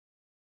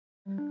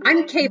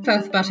I'm Kay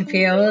Firth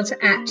Butterfield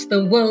at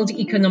the World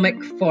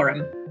Economic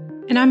Forum.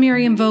 And I'm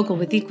Miriam Vogel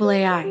with Equal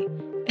AI.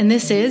 And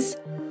this is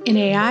In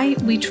AI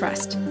We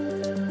Trust.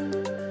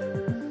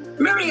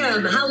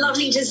 Miriam, how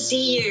lovely to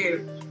see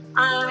you.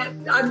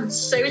 I'm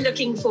so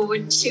looking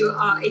forward to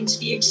our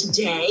interview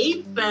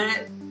today,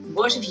 but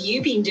what have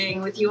you been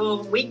doing with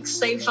your week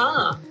so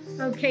far?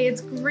 Okay,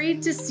 it's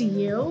great to see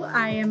you.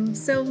 I am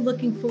so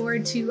looking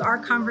forward to our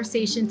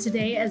conversation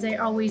today, as I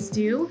always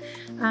do.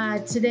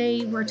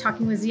 Today, we're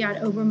talking with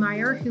Ziad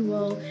Obermeyer, who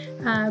will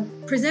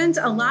present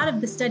a lot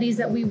of the studies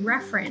that we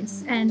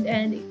reference. And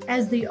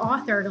as the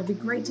author, it'll be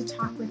great to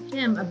talk with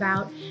him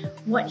about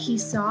what he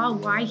saw,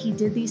 why he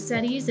did these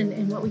studies,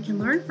 and what we can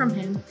learn from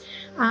him.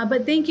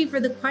 But thank you for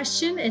the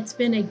question. It's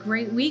been a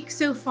great week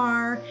so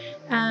far.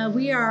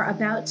 We are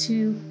about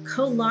to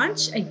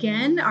co-launch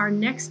again our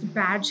next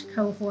badge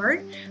cohort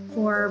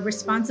for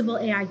responsible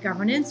AI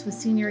governance with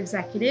senior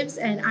executives,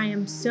 and I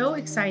am so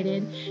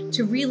excited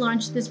to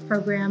relaunch this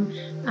program.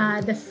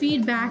 The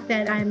feedback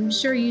that I'm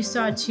sure you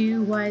saw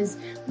too was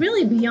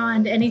really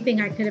beyond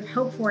anything I could have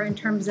hoped for in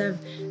terms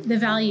of the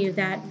value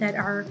that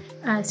our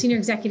senior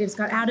executives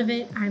got out of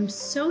it. I'm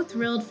so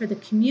thrilled for the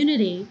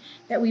community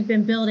that we've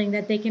been building,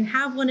 that they can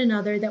have one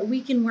another, that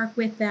we can work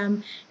with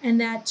them,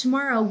 and that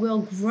tomorrow will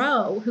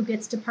grow who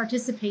gets to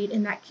participate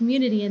in that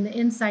community and the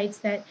insights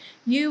that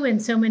you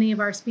and so many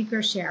of our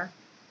speakers share.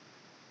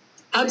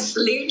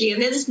 Absolutely.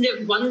 And isn't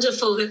it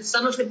wonderful that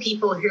some of the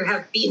people who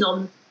have been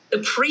on the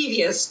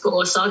previous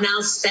course are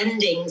now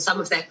sending some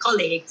of their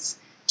colleagues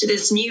to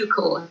this new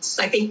course?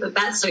 I think that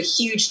that's a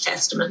huge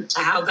testament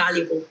to how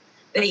valuable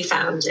they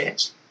found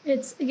it.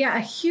 It's, a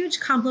huge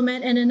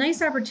compliment and a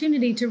nice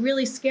opportunity to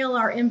really scale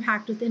our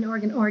impact within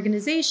an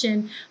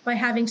organization by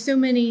having so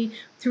many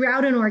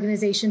throughout an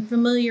organization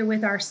familiar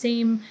with our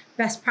same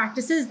best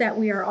practices that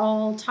we are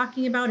all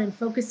talking about and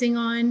focusing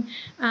on.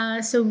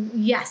 So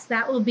yes,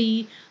 that will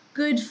be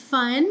good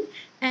fun.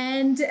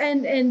 And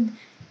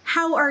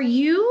how are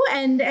you?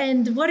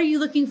 And what are you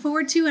looking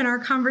forward to in our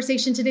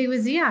conversation today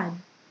with Ziad?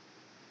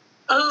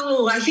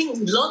 Oh, I think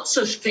lots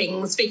of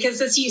things,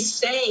 because as you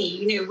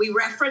say, we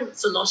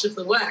reference a lot of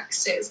the work.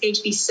 So it's going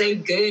to be so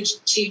good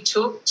to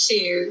talk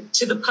to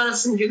the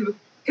person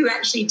who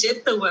actually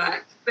did the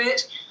work.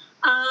 But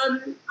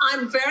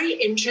I'm very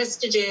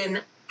interested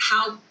in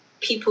how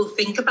people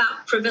think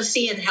about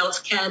privacy in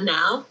healthcare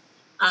now,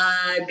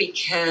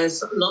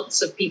 because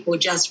lots of people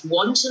just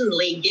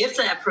wantonly give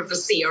their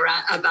privacy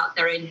about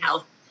their own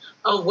health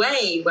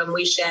away when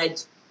we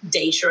shared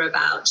data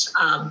about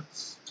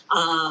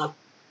our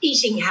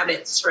eating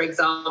habits, for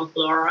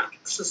example, or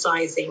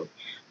exercising.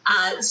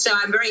 So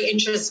I'm very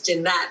interested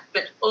in that,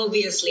 but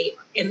obviously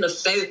in the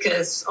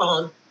focus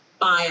on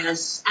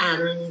bias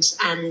and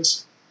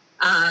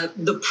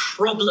the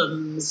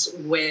problems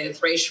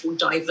with racial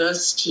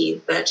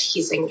diversity that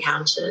he's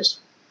encountered.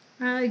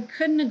 I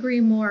couldn't agree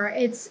more.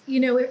 It's,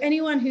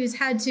 anyone who's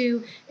had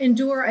to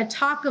endure a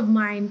talk of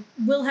mine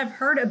will have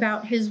heard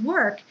about his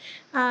work.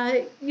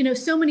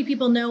 So many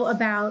people know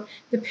about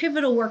the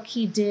pivotal work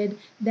he did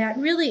that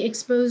really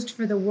exposed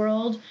for the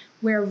world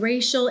where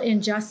racial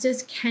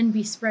injustice can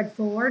be spread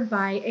forward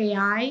by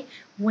AI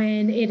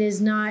when it is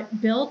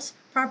not built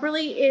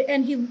properly.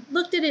 And he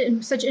looked at it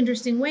in such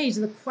interesting ways.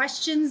 The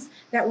questions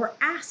that were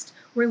asked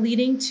were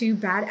leading to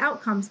bad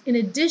outcomes, in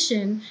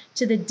addition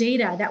to the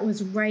data that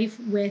was rife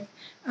with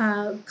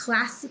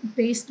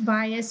class-based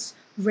bias,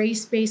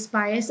 race-based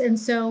bias. And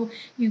so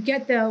you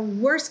get the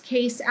worst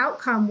case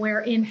outcome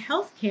where in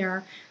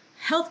healthcare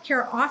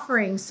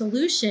offering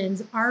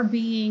solutions are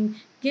being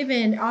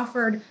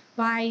offered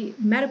by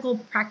medical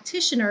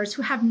practitioners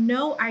who have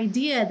no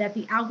idea that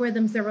the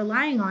algorithms they're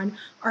relying on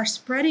are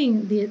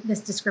spreading this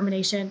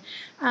discrimination.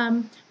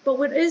 But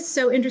what is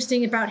so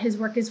interesting about his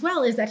work as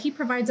well is that he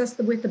provides us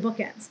with the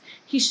bookends.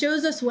 He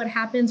shows us what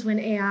happens when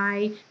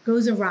AI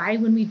goes awry,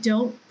 when we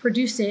don't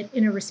produce it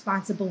in a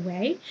responsible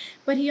way.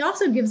 But he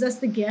also gives us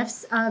the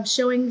gifts of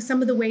showing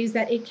some of the ways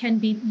that it can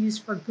be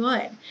used for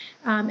good.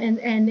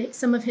 And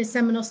some of his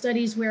seminal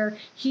studies where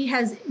he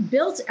has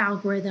built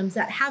algorithms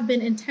that have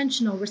been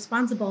intentional,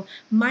 responsible,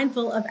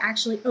 mindful of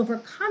actually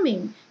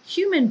overcoming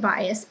human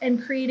bias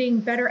and creating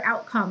better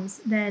outcomes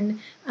than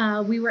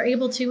we were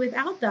able to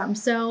without them.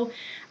 So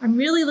I'm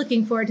really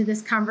looking forward to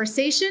this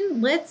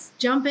conversation. Let's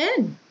jump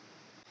in.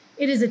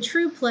 It is a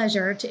true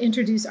pleasure to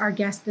introduce our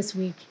guest this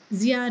week,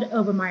 Ziad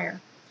Obermeyer.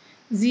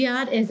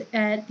 Ziad is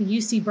at the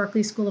UC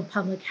Berkeley School of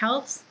Public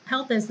Health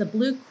as the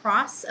Blue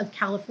Cross of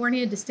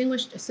California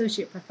Distinguished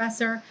Associate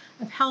Professor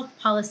of Health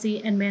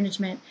Policy and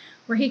Management,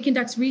 where he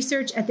conducts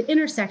research at the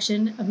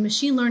intersection of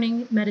machine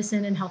learning,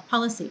 medicine, and health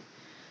policy.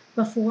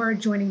 Before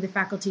joining the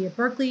faculty at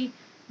Berkeley,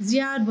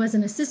 Ziad was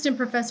an assistant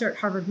professor at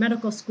Harvard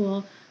Medical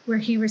School, where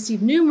he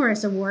received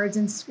numerous awards,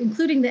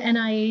 including the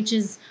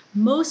NIH's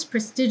most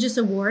prestigious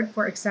award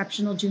for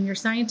exceptional junior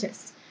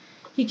scientists.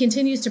 He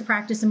continues to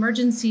practice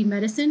emergency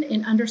medicine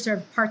in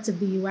underserved parts of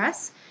the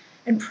U.S.,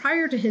 and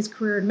prior to his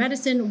career in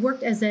medicine,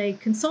 worked as a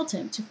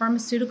consultant to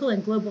pharmaceutical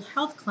and global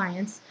health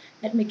clients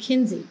at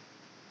McKinsey.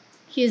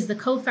 He is the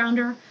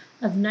co-founder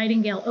of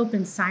Nightingale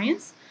Open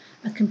Science,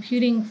 a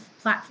computing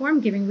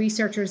platform giving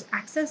researchers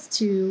access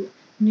to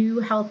new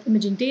health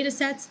imaging data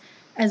sets,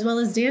 as well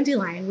as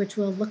Dandelion, which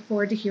we'll look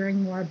forward to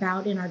hearing more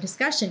about in our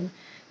discussion.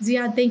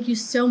 Ziad, thank you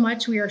so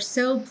much. We are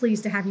so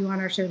pleased to have you on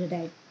our show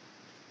today.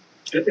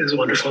 It is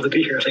wonderful to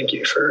be here. Thank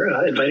you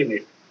for inviting me.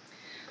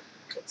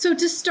 So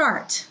to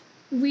start,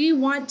 we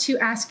want to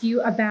ask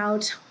you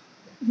about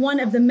one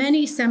of the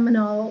many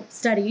seminal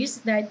studies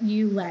that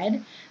you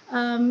led,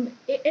 and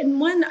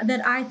one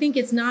that I think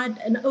it's not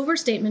an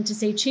overstatement to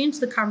say changed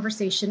the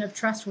conversation of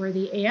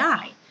trustworthy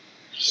AI.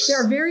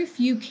 There are very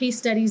few case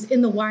studies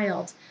in the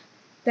wild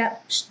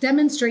that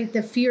demonstrate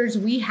the fears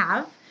we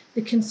have,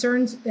 the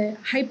concerns, the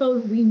hypo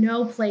we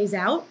know plays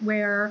out,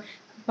 where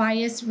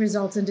bias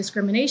results in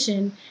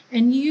discrimination.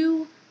 And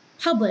you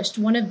published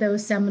one of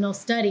those seminal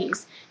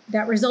studies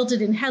that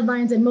resulted in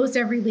headlines in most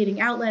every leading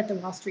outlet, the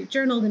Wall Street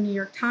Journal, the New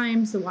York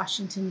Times, the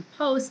Washington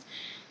Post.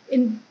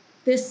 In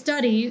this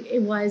study,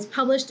 it was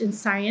published in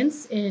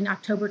Science in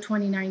October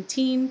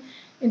 2019,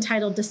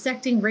 entitled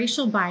Dissecting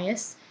Racial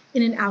Bias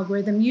in an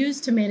Algorithm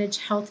Used to Manage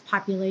Health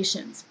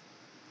Populations.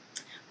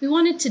 We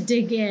wanted to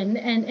dig in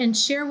and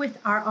share with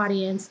our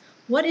audience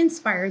what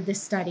inspired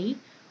this study,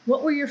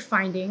 what were your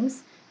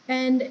findings,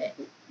 and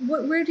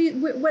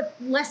what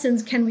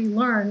lessons can we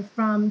learn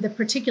from the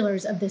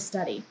particulars of this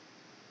study?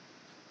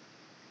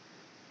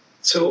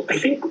 So I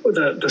think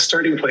the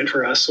starting point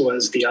for us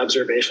was the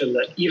observation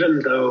that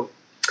even though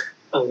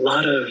a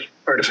lot of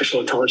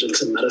artificial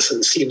intelligence in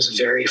medicine seems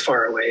very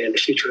far away and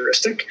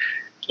futuristic,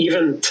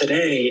 even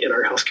today in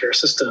our healthcare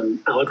system,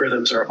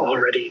 algorithms are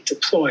already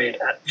deployed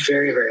at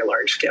very, very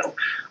large scale.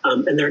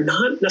 And they're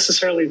not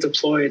necessarily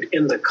deployed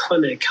in the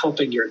clinic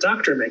helping your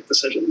doctor make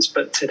decisions,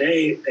 but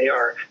today they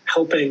are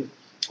helping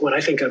what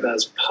I think of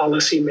as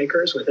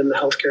policymakers within the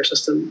healthcare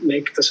system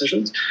make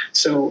decisions.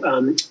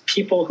 So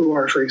people who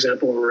are, for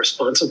example,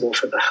 responsible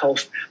for the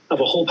health of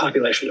a whole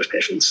population of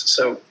patients.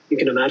 So you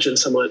can imagine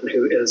someone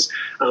who is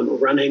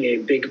running a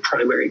big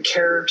primary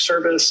care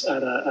service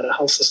at a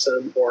health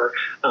system, or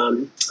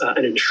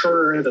an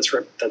insurer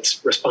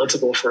that's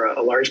responsible for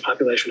a large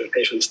population of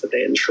patients that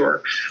they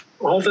insure.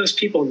 All those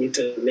people need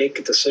to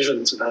make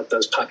decisions about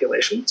those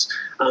populations,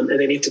 and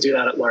they need to do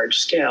that at large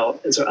scale.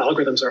 And so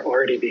algorithms are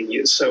already being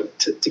used. So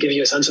to give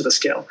you a sense of the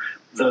scale,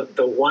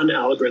 the one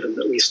algorithm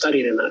that we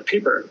studied in that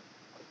paper,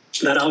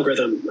 that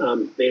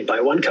algorithm made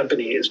by one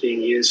company is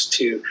being used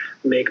to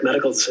make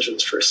medical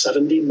decisions for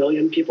 70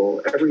 million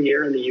people every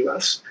year in the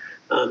US.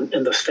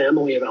 And the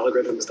family of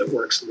algorithms that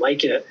works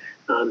like it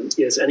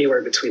is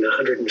anywhere between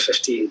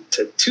 150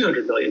 to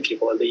 200 million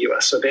people in the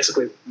US. So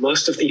basically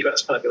most of the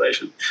US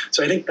population.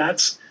 So I think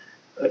that's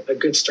a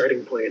good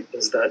starting point,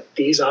 is that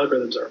these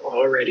algorithms are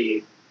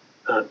already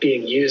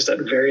being used at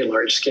very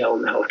large scale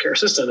in the healthcare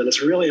system. And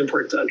it's really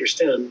important to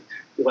understand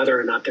whether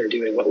or not they're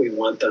doing what we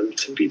want them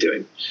to be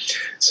doing.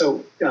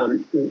 So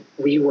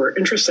we were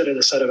interested in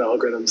a set of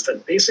algorithms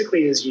that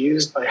basically is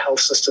used by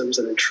health systems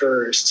and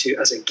insurers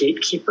as a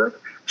gatekeeper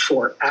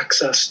for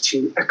access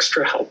to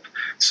extra help.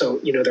 So,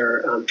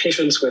 there are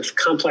patients with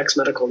complex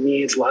medical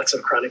needs, lots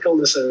of chronic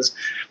illnesses.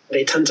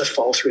 They tend to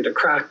fall through the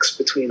cracks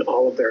between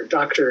all of their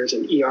doctors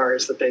and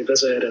ERs that they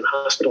visit and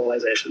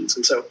hospitalizations.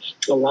 And so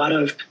a lot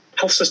of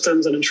health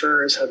systems and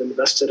insurers have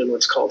invested in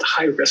what's called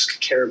high-risk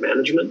care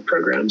management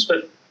programs.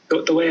 But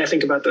the way I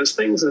think about those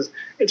things is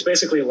it's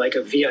basically like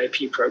a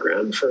VIP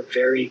program for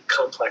very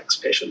complex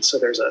patients. So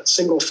there's a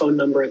single phone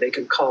number they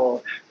can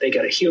call. They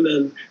get a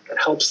human that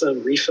helps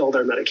them refill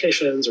their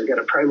medications or get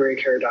a primary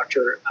care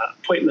doctor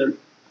appointment,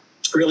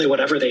 really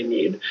whatever they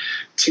need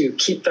to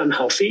keep them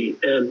healthy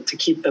and to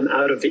keep them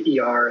out of the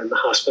ER and the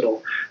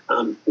hospital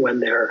when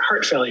their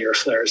heart failure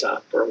flares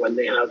up or when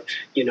they have,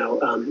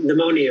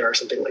 pneumonia or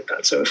something like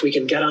that. So if we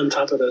can get on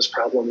top of those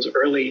problems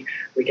early,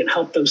 we can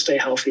help them stay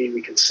healthy,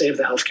 we can save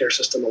the healthcare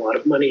system a lot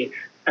of money,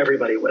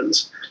 everybody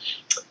wins.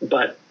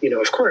 But,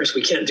 of course,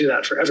 we can't do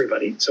that for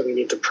everybody. So we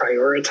need to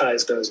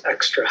prioritize those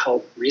extra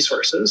help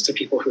resources to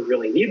people who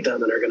really need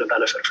them and are going to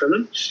benefit from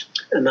them.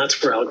 And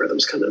that's where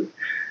algorithms come in.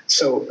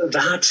 So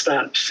that's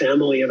that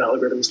family of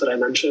algorithms that I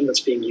mentioned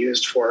that's being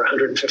used for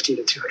 150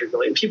 to 200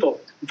 million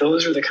people.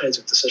 Those are the kinds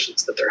of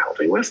decisions that they're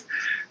helping with.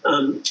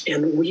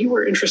 And we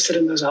were interested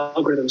in those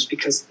algorithms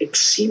because it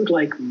seemed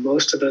like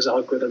most of those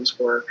algorithms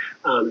were,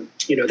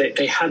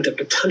 they had the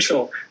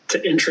potential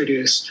to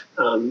introduce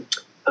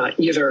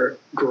either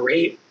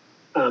great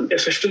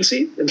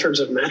efficiency in terms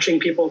of matching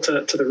people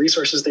to the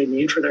resources they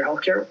need for their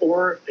healthcare,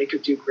 or they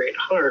could do great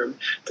harm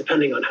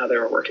depending on how they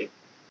were working.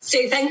 So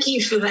thank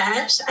you for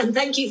that. And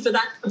thank you for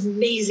that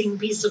amazing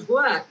piece of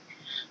work.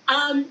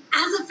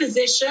 As a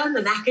physician,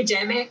 an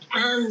academic,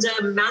 and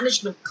a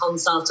management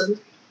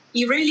consultant,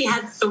 you really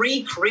had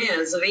 3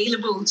 careers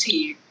available to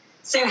you.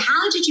 So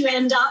how did you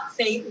end up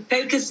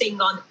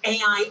focusing on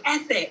AI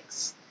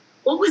ethics?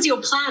 What was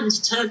your plan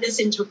to turn this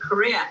into a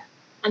career?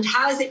 And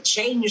how has it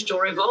changed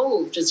or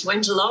evolved as you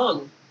went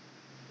along?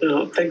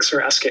 Well, thanks for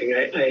asking.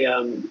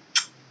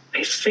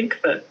 I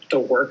think that the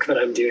work that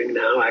I'm doing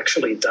now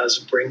actually does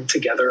bring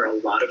together a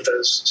lot of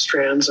those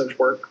strands of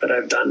work that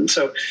I've done.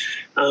 So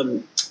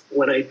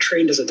when I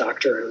trained as a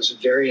doctor, I was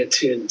very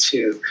attuned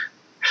to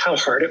how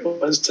hard it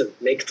was to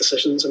make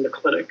decisions in the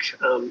clinic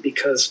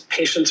because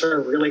patients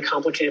are really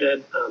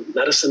complicated.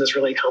 Medicine is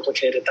really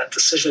complicated. That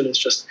decision is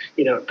just,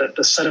 that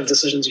the set of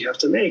decisions you have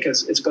to make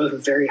is both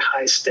very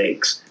high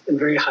stakes and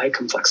very high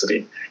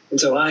complexity. And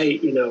so I,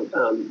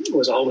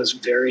 was always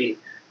very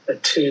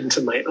attuned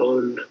to my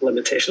own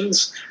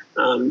limitations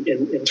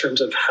in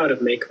terms of how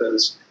to make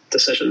those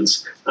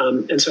decisions.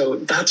 And so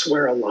that's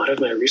where a lot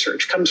of my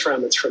research comes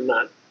from. It's from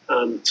that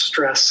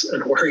stress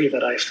and worry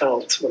that I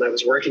felt when I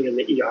was working in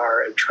the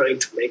ER and trying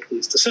to make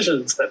these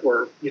decisions that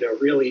were,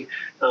 really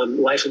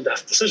life and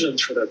death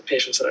decisions for the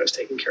patients that I was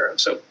taking care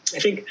of. So I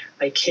think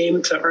I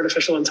came to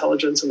artificial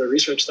intelligence and the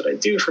research that I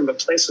do from a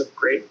place of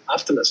great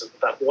optimism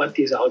about what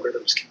these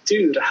algorithms can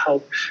do to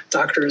help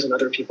doctors and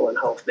other people in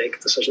health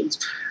make decisions.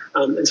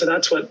 And so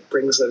that's what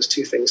brings those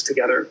two things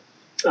together.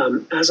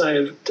 As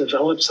I've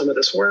developed some of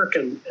this work,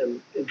 and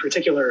in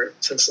particular,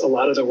 since a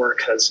lot of the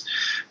work has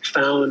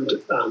found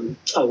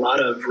a lot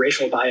of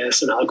racial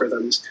bias in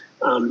algorithms,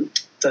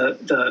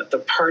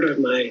 the part of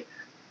my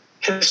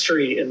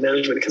history in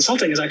management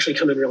consulting has actually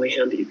come in really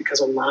handy because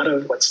a lot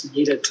of what's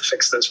needed to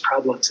fix those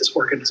problems is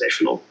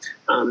organizational.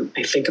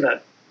 I think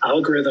that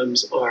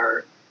algorithms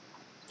are,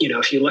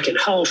 if you look in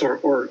health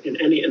or in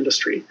any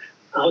industry,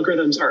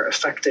 algorithms are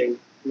affecting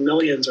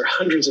millions or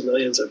hundreds of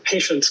millions of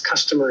patients,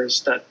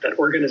 customers that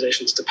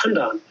organizations depend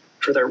on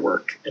for their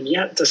work. And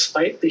yet,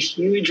 despite the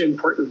huge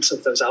importance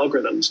of those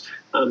algorithms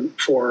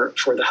for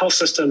the health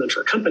system and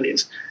for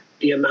companies,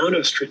 the amount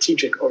of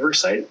strategic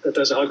oversight that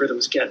those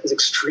algorithms get is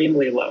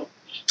extremely low.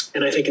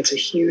 And I think it's a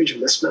huge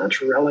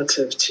mismatch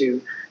relative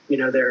to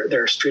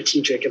their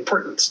strategic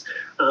importance.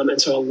 And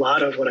so a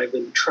lot of what I've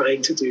been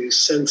trying to do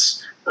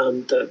since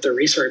the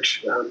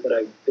research that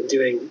I've been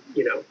doing,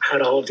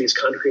 had all of these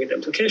concrete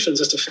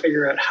implications is to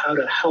figure out how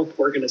to help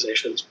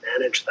organizations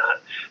manage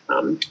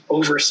that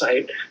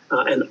oversight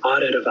and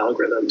audit of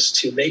algorithms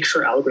to make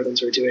sure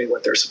algorithms are doing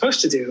what they're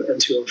supposed to do and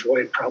to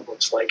avoid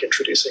problems like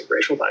introducing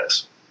racial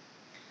bias.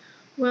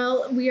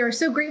 Well, we are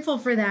so grateful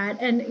for that.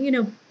 And,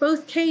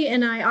 both Kay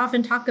and I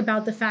often talk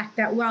about the fact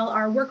that while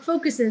our work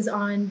focuses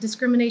on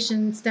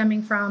discrimination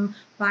stemming from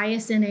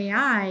bias in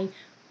AI,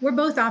 we're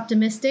both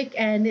optimistic,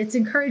 and it's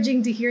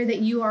encouraging to hear that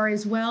you are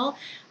as well.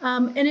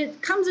 And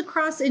it comes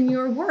across in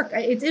your work.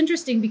 It's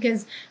interesting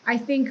because I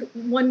think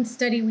one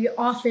study we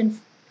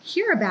often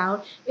hear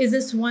about is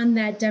this one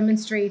that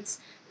demonstrates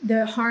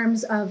the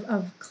harms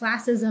of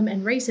classism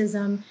and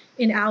racism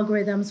in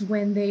algorithms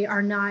when they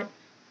are not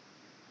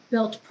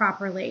built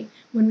properly,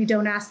 when we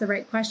don't ask the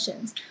right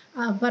questions.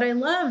 But I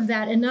love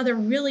that another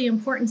really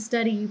important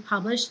study you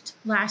published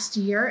last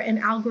year,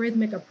 an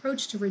algorithmic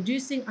approach to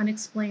reducing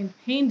unexplained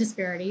pain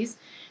disparities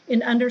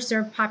in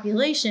underserved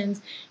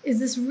populations, is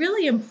this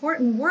really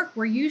important work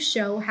where you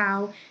show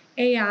how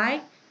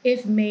AI,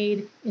 if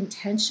made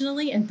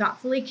intentionally and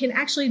thoughtfully, can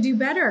actually do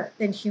better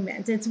than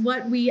humans. It's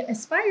what we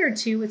aspire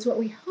to, it's what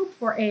we hope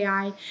for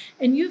AI,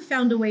 and you've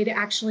found a way to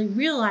actually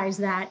realize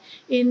that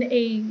in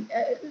a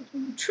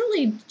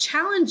truly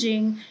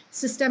challenging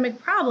systemic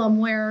problem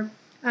where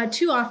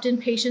too often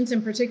patients,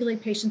 and particularly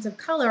patients of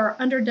color, are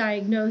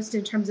underdiagnosed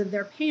in terms of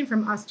their pain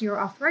from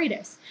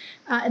osteoarthritis.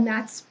 And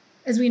that's,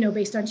 as we know,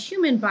 based on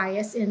human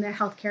bias in the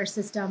healthcare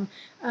system.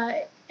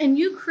 And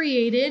you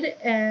created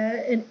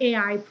an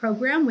AI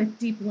program with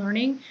deep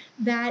learning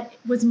that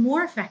was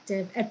more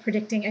effective at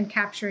predicting and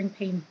capturing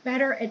pain,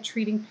 better at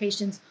treating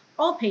patients,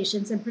 all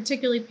patients, and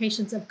particularly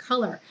patients of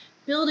color,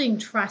 building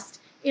trust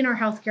in our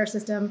healthcare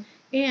system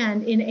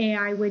and in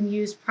AI when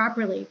used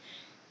properly.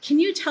 Can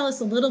you tell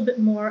us a little bit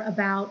more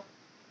about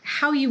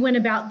how you went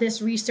about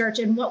this research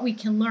and what we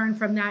can learn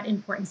from that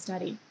important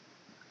study?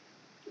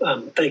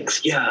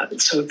 Thanks. Yeah.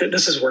 So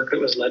this is work that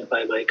was led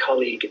by my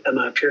colleague,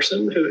 Emma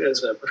Pearson, who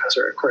is a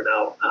professor at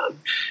Cornell.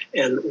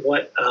 And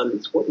what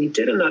we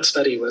did in that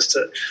study was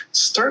to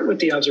start with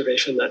the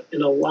observation that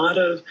in a lot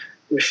of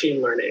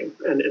machine learning,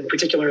 and in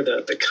particular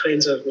the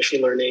kinds of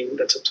machine learning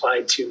that's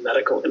applied to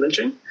medical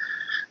imaging,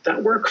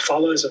 that work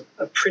follows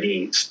a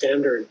pretty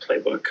standard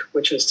playbook,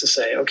 which is to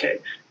say, okay,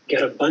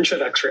 get a bunch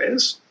of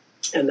X-rays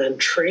and then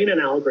train an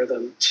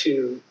algorithm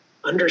to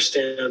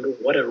understand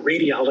what a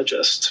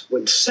radiologist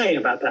would say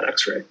about that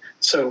X-ray.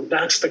 So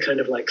that's the kind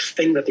of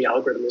thing that the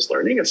algorithm is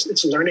learning.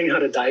 It's learning how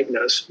to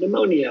diagnose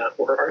pneumonia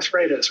or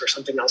arthritis or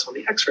something else on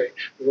the X-ray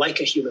like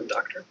a human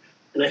doctor.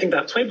 And I think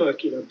that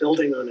playbook,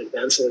 building on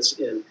advances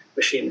in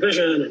machine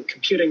vision and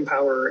computing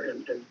power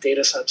and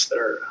data sets that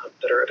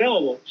are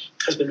available,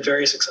 has been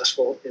very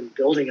successful in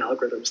building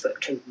algorithms that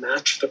can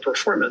match the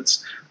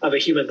performance of a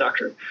human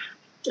doctor.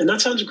 And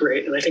that sounds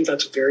great, and I think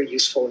that's very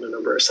useful in a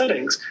number of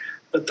settings.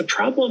 But the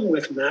problem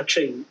with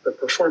matching the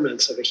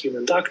performance of a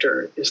human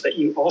doctor is that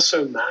you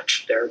also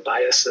match their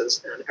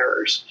biases and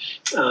errors.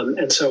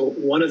 And so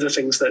one of the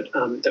things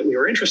that we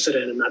were interested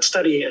in that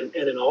study and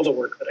in all the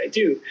work that I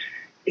do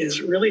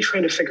is really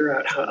trying to figure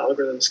out how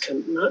algorithms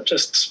can not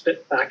just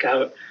spit back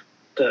out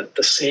the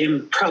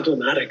same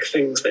problematic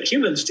things that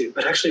humans do,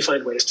 but actually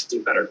find ways to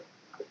do better.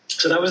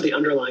 So that was the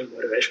underlying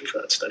motivation for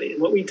that study.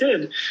 And what we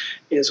did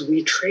is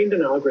we trained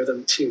an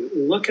algorithm to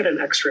look at an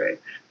X-ray,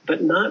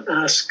 but not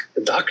ask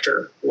the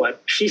doctor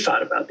what she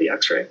thought about the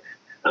X-ray,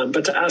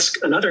 but to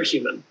ask another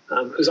human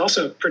who's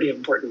also pretty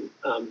important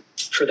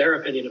for their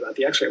opinion about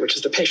the X-ray, which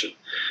is the patient.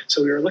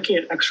 So we were looking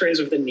at X-rays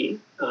of the knee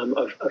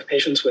of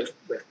patients with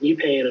knee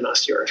pain and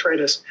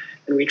osteoarthritis,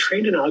 and we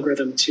trained an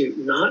algorithm to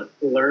not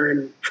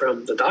learn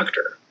from the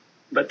doctor,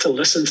 but to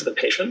listen to the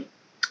patient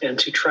and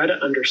to try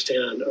to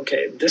understand,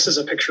 okay, this is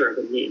a picture of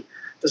a knee.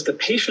 Is the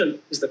patient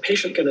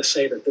going to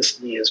say that this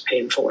knee is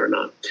painful or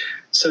not?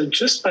 So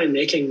just by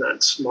making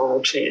that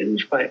small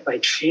change, by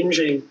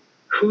changing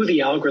who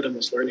the algorithm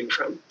was learning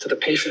from to the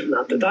patient,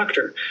 not the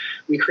doctor,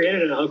 we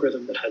created an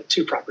algorithm that had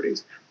two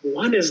properties.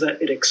 One is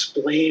that it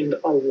explained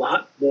a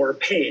lot more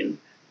pain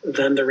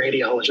than the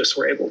radiologists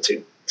were able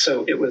to.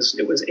 So it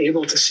was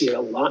able to see a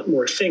lot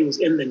more things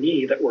in the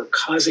knee that were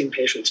causing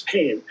patients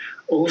pain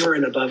over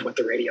and above what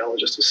the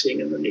radiologist was seeing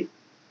in the knee.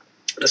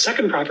 The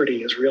second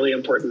property is really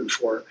important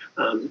for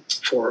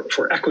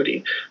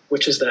equity,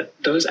 which is that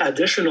those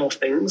additional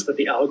things that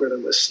the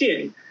algorithm was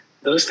seeing,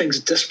 those things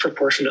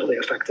disproportionately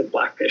affected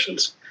Black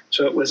patients.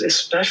 So it was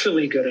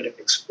especially good at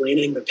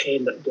explaining the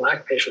pain that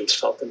Black patients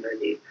felt in their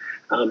knee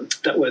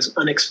that was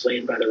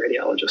unexplained by the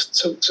radiologist.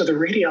 So the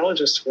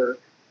radiologists were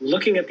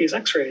looking at these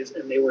X-rays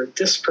and they were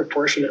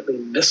disproportionately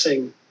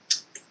missing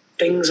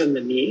things in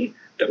the knee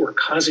that were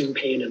causing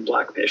pain in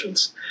Black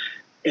patients.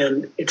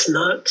 And it's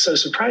not so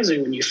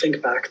surprising when you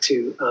think back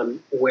to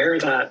where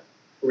that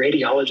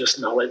radiologist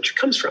knowledge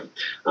comes from.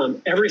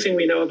 Everything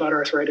we know about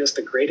arthritis,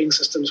 the grading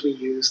systems we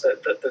use,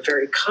 the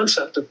very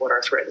concept of what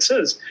arthritis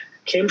is,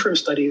 came from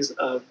studies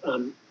of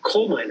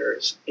coal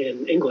miners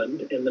in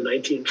England in the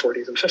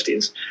 1940s and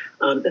 50s.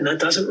 And that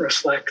doesn't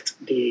reflect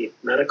the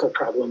medical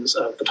problems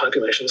of the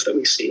populations that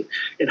we see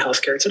in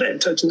healthcare today.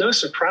 And so it's no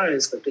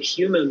surprise that the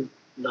human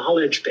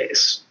knowledge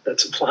base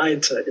that's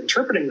applied to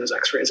interpreting those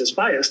X-rays is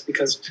biased,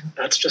 because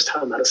that's just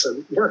how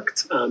medicine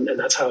worked, and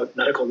that's how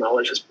medical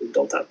knowledge has been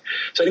built up.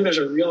 So I think there's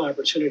a real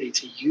opportunity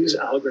to use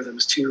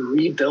algorithms to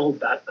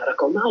rebuild that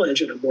medical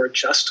knowledge in a more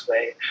just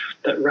way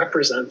that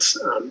represents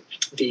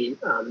the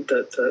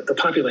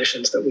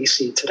populations that we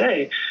see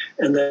today,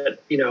 and that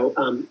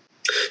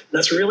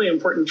that's really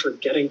important for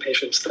getting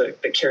patients the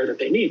care that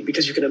they need.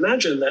 Because you can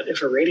imagine that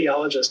if a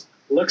radiologist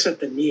looks at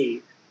the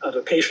knee of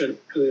a patient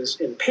who is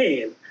in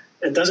pain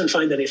and doesn't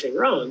find anything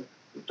wrong,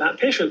 that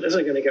patient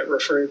isn't going to get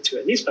referred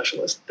to a knee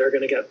specialist. They're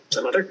going to get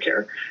some other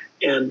care.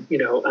 And,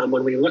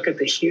 when we look at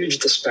the huge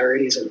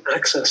disparities in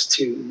access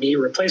to knee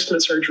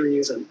replacement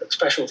surgeries and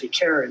specialty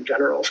care in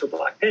general for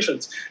Black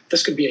patients,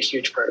 this could be a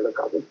huge part of the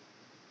problem.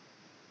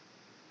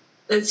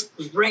 That's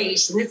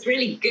great. And it's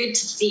really good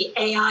to see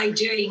AI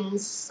doing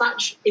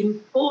such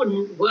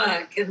important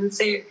work. And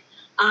so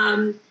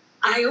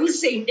I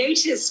also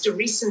noticed a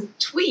recent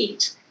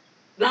tweet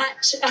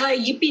that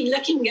you've been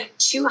looking at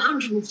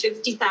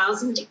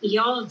 250,000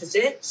 ER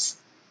visits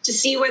to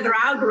see whether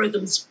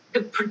algorithms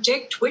could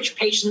predict which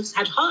patients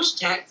had heart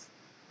attacks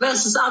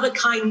versus other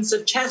kinds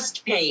of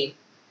chest pain.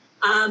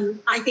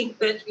 I think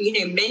that,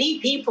 many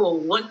people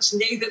want to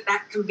know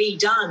that can be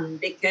done,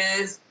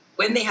 because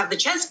when they have the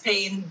chest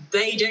pain,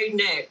 they don't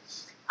know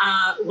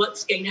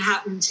what's going to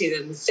happen to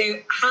them. So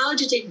how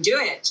did it do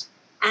it?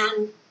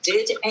 And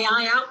did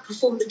AI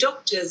outperform the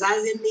doctors,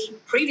 as in the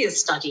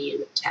previous study you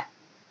looked at?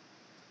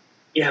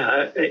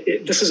 Yeah,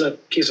 this is a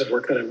piece of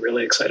work that I'm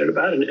really excited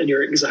about. And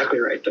you're exactly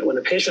right that when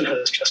a patient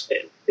has chest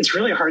pain, it's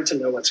really hard to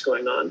know what's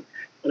going on.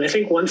 And I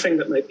think one thing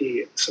that might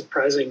be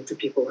surprising to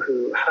people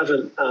who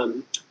haven't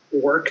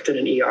worked in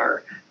an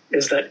ER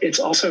is that it's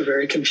also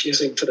very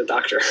confusing to the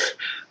doctor.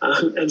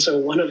 And so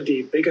one of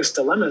the biggest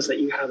dilemmas that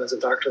you have as a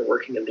doctor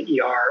working in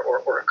the ER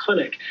or a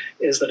clinic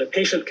is that a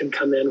patient can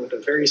come in with a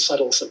very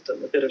subtle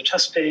symptom, a bit of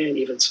chest pain,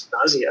 even some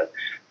nausea.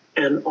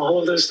 And all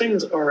of those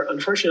things are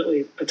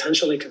unfortunately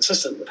potentially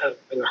consistent with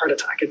having a heart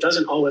attack. It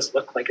doesn't always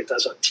look like it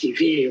does on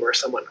TV, where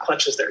someone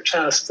clutches their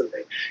chest and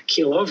they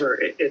keel over.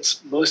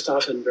 It's most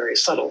often very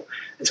subtle.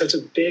 And so it's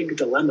a big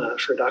dilemma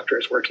for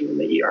doctors working in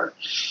the ER.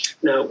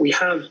 Now, we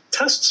have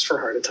tests for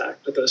heart attack,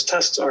 but those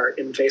tests are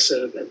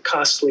invasive and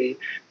costly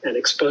and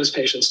expose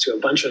patients to a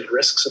bunch of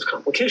risks of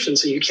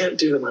complications, so you can't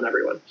do them on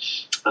everyone.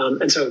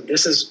 And so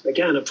this is,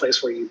 again, a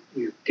place where you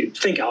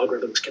think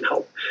algorithms can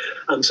help.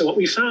 So what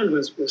we found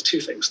was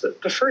two things.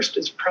 The first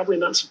is probably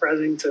not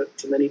surprising to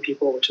many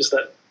people, which is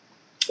that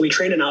we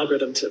train an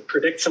algorithm to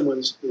predict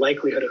someone's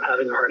likelihood of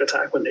having a heart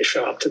attack when they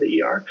show up to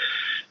the ER.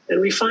 And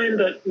we find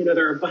that,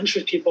 there are a bunch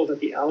of people that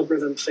the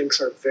algorithm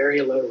thinks are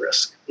very low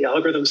risk. The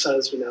algorithm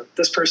says,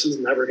 this person's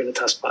never going to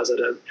test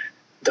positive.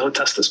 Don't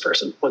test this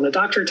person. When the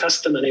doctor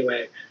tests them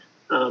anyway,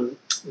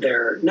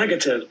 they're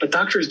negative, but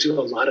doctors do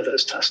a lot of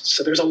those tests.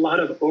 So there's a lot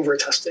of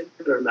over-testing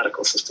in our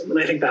medical system. And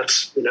I think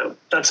that's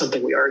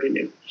something we already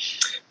knew.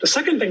 The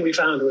second thing we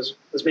found was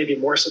maybe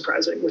more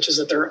surprising, which is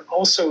that there are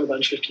also a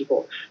bunch of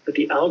people that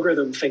the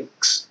algorithm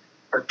thinks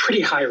are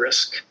pretty high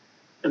risk,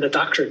 and the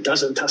doctor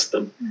doesn't test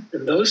them.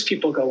 And those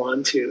people go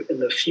on to, in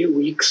the few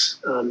weeks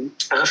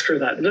after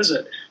that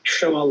visit,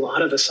 show a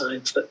lot of the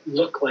signs that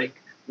look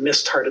like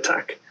missed heart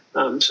attack.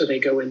 So they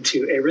go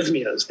into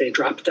arrhythmias, they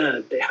drop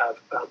dead, they have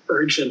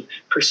urgent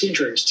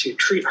procedures to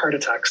treat heart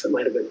attacks that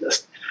might have been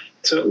missed.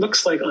 So it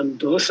looks like on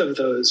both of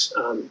those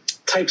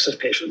types of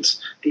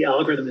patients, the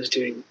algorithm is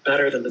doing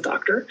better than the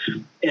doctor.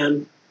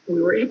 And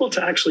we were able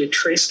to actually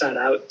trace that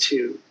out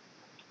to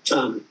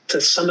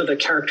some of the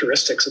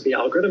characteristics of the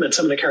algorithm and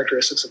some of the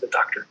characteristics of the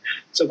doctor.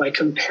 So by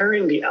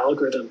comparing the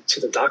algorithm to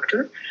the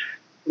doctor,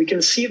 we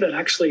can see that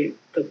actually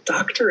the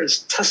doctor is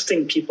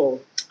testing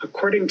people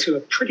according to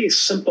a pretty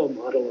simple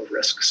model of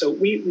risk. So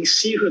we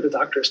see who the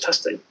doctor is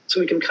testing.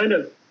 So we can kind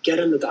of get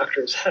in the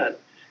doctor's head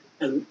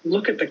and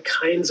look at the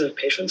kinds of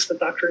patients that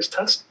doctors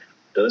test.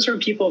 Those are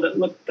people that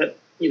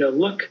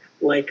look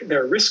like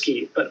they're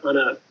risky, but on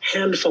a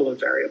handful of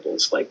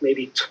variables, like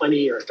maybe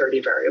 20 or 30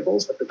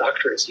 variables that the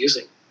doctor is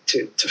using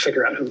to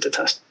figure out whom to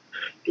test.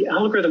 The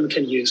algorithm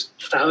can use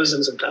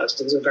thousands and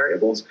thousands of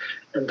variables,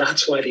 and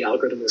that's why the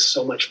algorithm is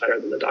so much better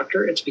than the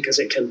doctor. It's because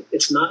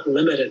it's not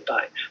limited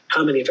by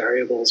how many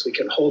variables we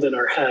can hold in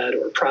our head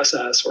or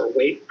process or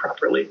weight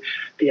properly.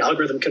 The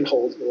algorithm can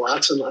hold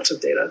lots and lots of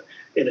data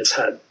in its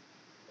head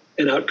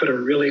and output a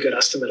really good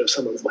estimate of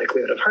someone's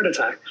likelihood of heart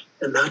attack,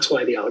 and that's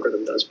why the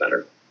algorithm does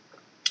better.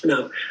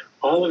 Now,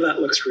 all of that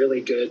looks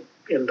really good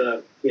in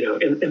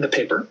the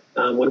paper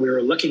when we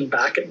were looking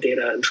back at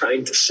data and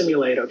trying to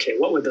simulate, okay,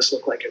 what would this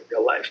look like in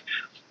real life?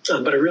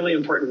 But a really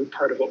important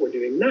part of what we're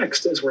doing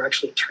next is we're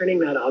actually turning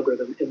that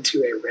algorithm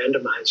into a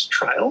randomized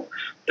trial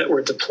that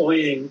we're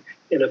deploying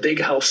in a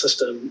big health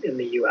system in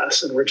the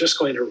US. And we're just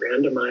going to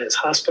randomize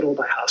hospital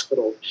by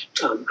hospital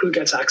who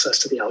gets access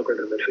to the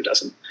algorithm and who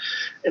doesn't.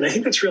 And I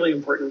think that's really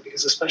important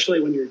because especially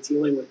when you're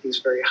dealing with these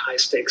very high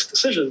stakes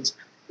decisions,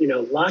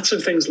 lots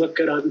of things look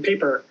good on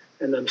paper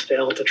and then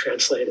fail to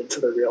translate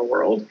into the real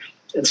world.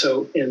 And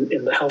so in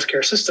the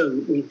healthcare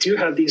system, we do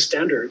have these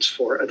standards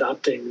for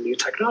adopting new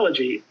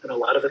technology. And a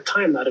lot of the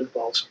time that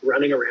involves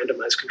running a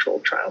randomized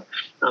controlled trial.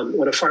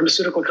 When a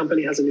pharmaceutical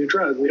company has a new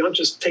drug, we don't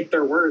just take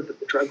their word that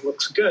the drug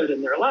looks good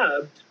in their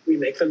lab. We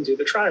make them do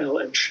the trial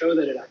and show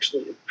that it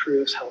actually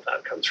improves health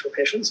outcomes for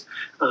patients.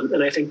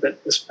 And I think that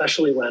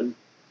especially when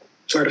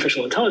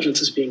artificial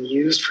intelligence is being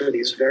used for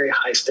these very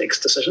high stakes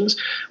decisions,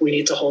 we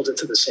need to hold it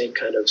to the same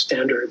kind of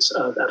standards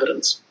of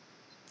evidence.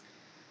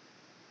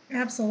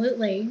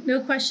 Absolutely.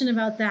 No question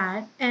about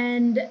that.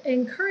 And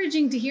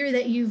encouraging to hear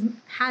that you've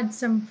had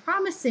some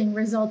promising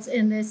results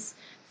in this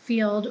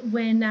field.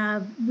 When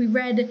we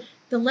read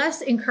the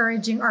less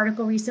encouraging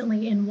article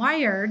recently in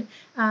Wired,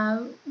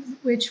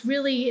 which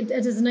really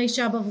does a nice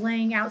job of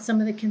laying out some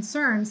of the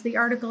concerns, the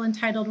article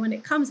entitled, "When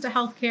It Comes to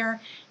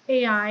Healthcare,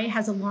 AI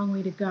Has a Long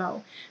Way to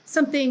Go."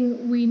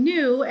 Something we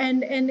knew,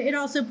 and it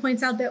also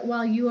points out that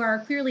while you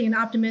are clearly an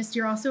optimist,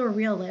 you're also a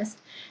realist.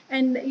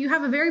 And you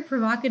have a very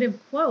provocative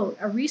quote: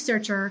 "A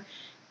researcher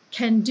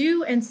can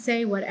do and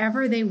say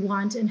whatever they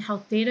want in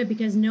health data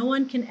because no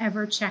one can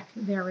ever check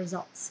their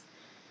results."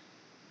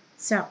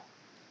 So,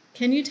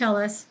 can you tell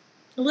us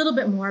a little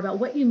bit more about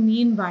what you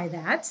mean by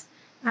that?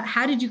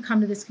 How did you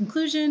come to this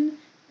conclusion,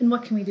 and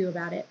what can we do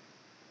about it?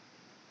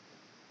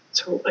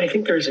 So I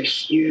think there's a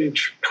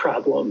huge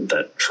problem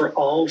that for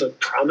all the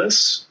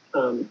promise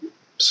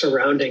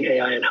surrounding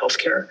AI in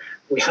healthcare,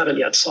 we haven't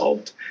yet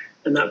solved.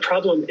 And that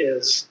problem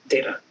is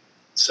data.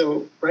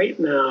 So right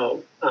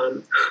now,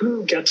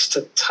 who gets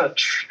to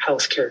touch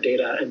healthcare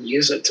data and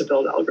use it to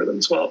build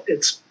algorithms? Well,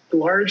 it's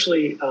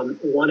largely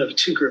one of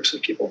two groups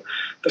of people.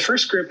 The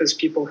first group is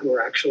people who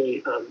are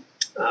actually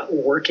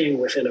working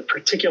within a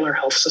particular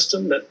health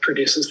system that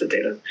produces the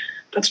data.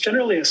 That's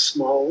generally a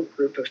small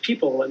group of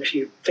people. And if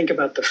you think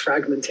about the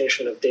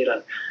fragmentation of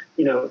data,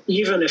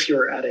 even if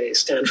you're at a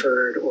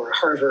Stanford or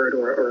Harvard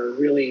or a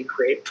really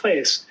great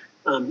place,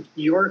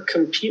 you're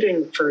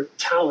competing for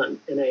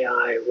talent in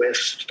AI with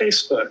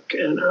Facebook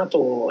and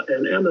Apple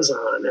and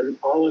Amazon and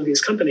all of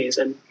these companies,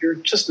 and you're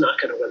just not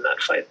going to win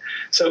that fight.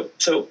 So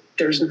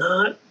there's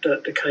not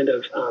the kind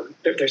of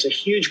there's a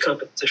huge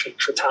competition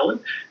for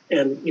talent,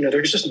 and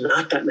there's just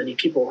not that many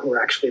people who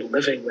are actually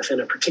living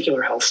within a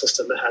particular health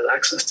system that has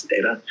access to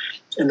data,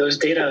 and those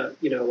data,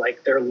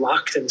 they're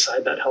locked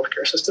inside that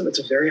healthcare system. It's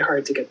very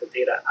hard to get the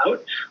data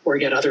out or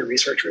get other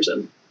researchers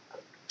in.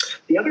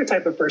 The other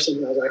type of person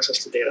who has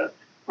access to data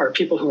are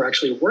people who are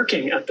actually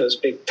working at those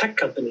big tech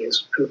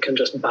companies who can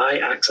just buy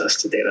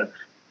access to data.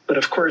 But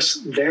of course,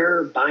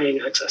 they're buying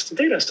access to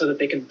data so that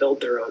they can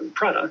build their own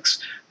products,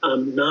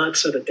 not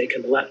so that they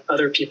can let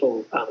other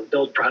people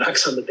build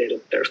products on the data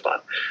that they've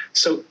bought.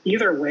 So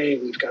either way,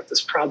 we've got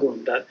this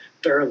problem that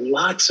there are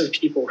lots of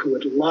people who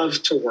would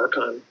love to work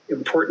on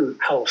important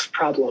health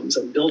problems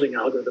and building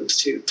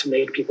algorithms to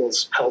make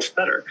people's health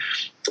better,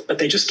 but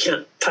they just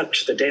can't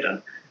touch the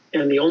data.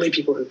 And the only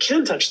people who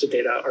can touch the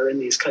data are in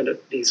these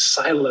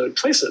siloed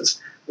places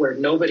where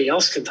nobody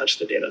else can touch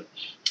the data.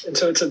 And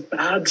so it's a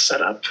bad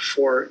setup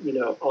for,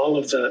 all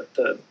of the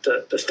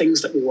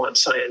things that we want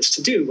science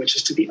to do, which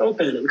is to be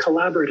open and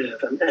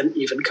collaborative and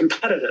even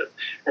competitive,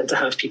 and to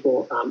have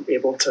people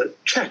able to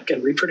check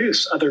and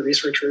reproduce other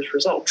researchers'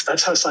 results.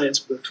 That's how science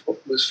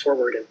moves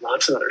forward in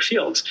lots of other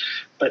fields,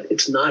 but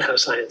it's not how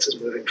science is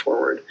moving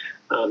forward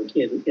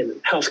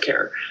in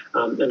healthcare,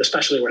 and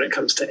especially when it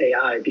comes to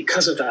AI,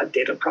 because of that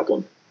data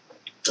problem.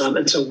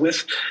 And so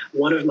with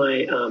one of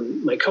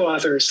my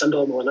co-authors,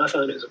 Sendhil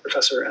Mullainathan, who's a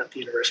professor at the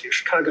University of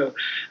Chicago,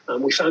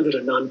 we founded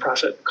a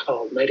nonprofit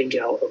called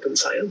Nightingale Open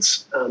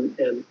Science.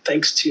 And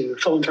thanks to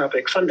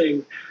philanthropic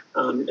funding,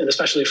 and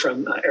especially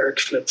from Eric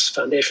Schmidt's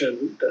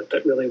foundation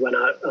that really went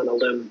out on a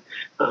limb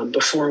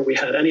before we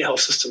had any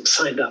health systems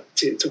signed up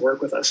to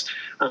work with us,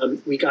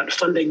 we got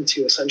funding to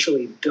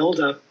essentially build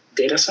up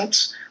data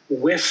sets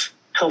with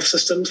health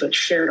systems that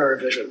shared our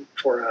vision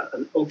for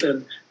an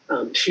open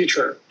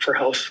future for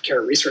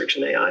healthcare research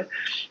in AI.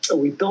 So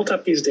we built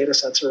up these data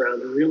sets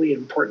around really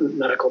important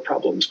medical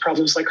problems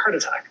like heart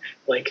attack,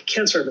 like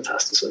cancer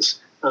metastasis,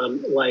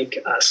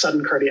 like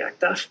sudden cardiac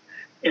death.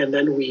 And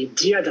then we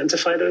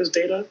de-identify those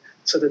data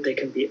so that they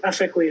can be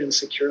ethically and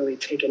securely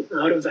taken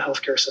out of the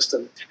healthcare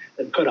system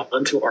and put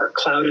onto our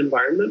cloud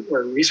environment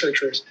where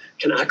researchers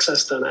can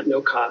access them at no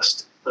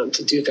cost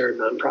to do their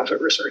nonprofit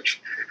research.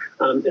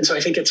 And so I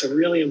think it's a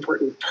really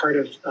important part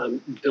of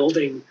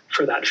building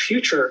for that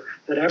future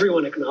that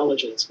everyone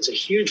acknowledges is a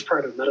huge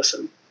part of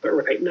medicine. But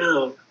right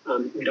now,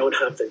 we don't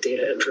have the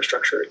data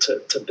infrastructure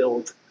to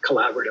build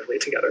collaboratively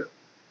together.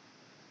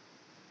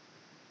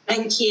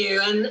 Thank you.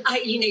 And,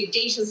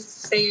 data is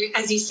so,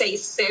 as you say,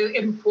 so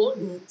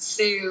important.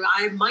 So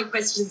my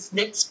question's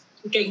next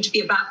going to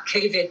be about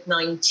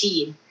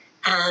COVID-19.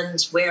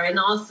 And we're in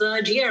our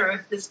third year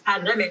of this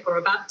pandemic, or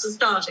about to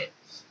start it.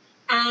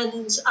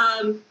 And,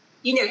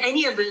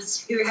 any of us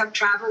who have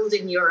traveled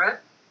in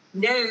Europe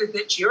know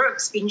that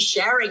Europe's been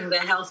sharing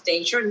their health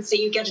data, and so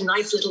you get a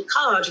nice little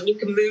card and you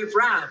can move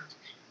around.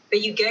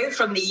 But you go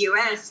from the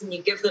US and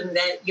you give them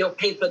your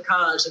paper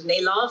card and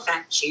they laugh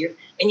at you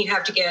and you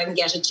have to go and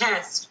get a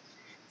test.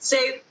 So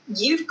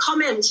you've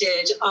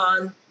commented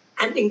on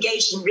and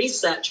engaged in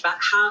research about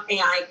how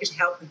AI could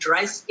help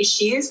address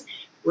issues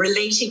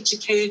related to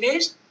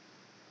COVID.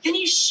 Can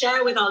you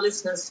share with our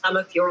listeners some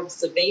of your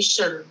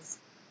observations?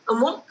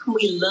 And what can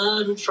we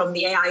learn from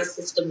the AI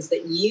systems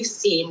that you've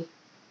seen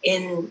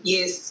in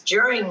use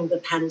during the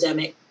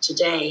pandemic to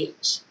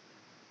date?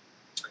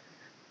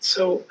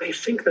 So I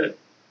think that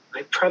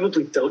I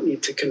probably don't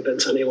need to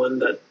convince anyone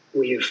that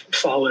we've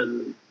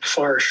fallen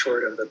far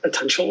short of the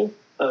potential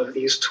of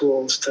these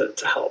tools to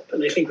help.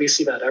 And I think we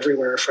see that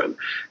everywhere from,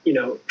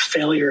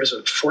 failures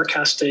of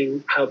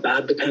forecasting how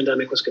bad the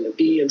pandemic was going to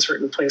be in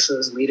certain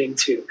places, leading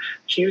to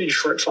huge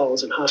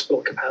shortfalls in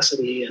hospital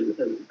capacity and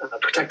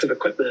protective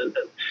equipment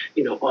and,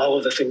 all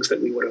of the things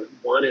that we would have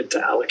wanted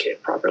to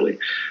allocate properly.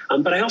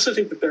 But I also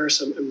think that there are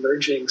some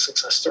emerging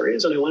success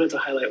stories. And I wanted to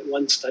highlight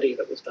one study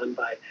that was done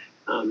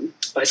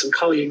by some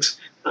colleagues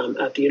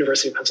at the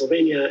University of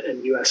Pennsylvania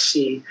and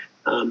USC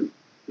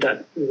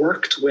that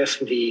worked with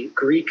the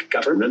Greek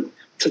government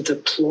to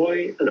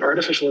deploy an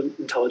artificial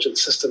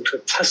intelligence system for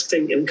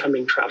testing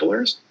incoming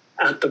travelers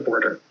at the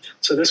border.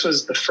 So this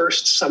was the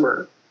first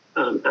summer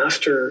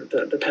after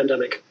the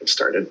pandemic had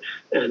started.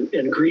 And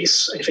in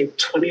Greece, I think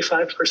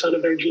 25%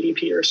 of their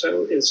GDP or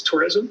so is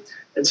tourism.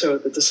 And so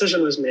the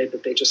decision was made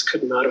that they just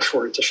could not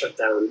afford to shut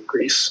down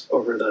Greece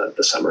over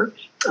the summer.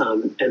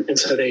 And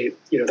so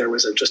there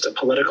was just a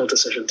political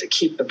decision to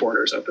keep the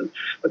borders open.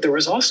 But there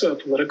was also a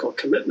political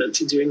commitment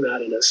to doing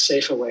that in as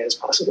safe a way as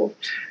possible.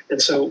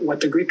 And so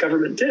what the Greek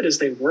government did is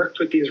they worked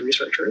with these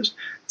researchers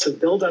to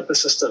build up a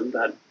system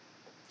that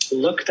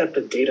looked at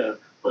the data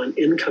on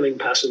incoming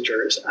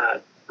passengers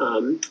at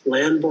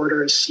land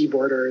borders, sea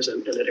borders,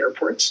 and at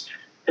airports,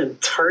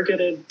 and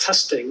targeted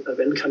testing of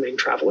incoming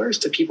travelers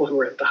to people who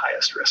were at the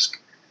highest risk.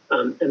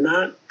 And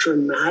that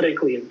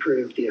dramatically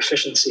improved the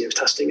efficiency of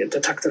testing. It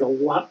detected a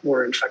lot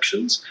more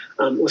infections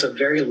with a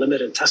very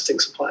limited testing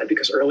supply,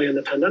 because early in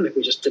the pandemic,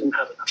 we just didn't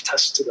have enough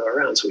tests to go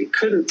around. So we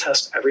couldn't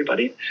test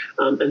everybody.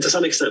 And to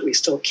some extent, we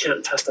still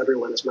can't test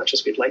everyone as much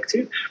as we'd like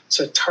to.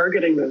 So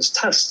targeting those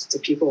tests to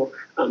people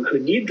who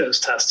need those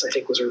tests, I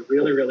think, was a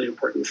really, really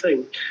important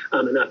thing.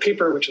 And that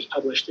paper, which was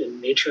published in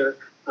Nature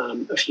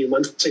a few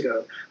months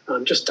ago,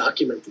 just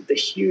documented the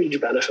huge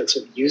benefits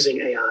of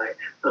using AI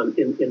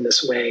in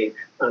this way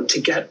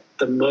to get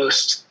the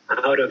most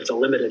out of the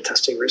limited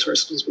testing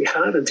resources we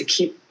have, and to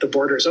keep the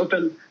borders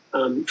open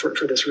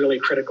for this really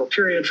critical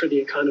period for the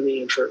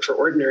economy and for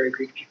ordinary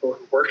Greek people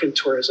who work in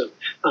tourism,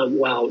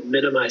 while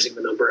minimizing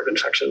the number of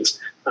infections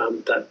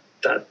that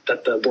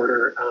the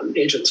border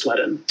agents let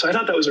in. So I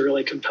thought that was a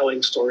really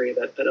compelling story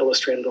that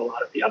illustrated a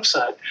lot of the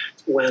upside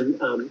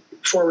when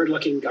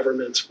forward-looking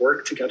governments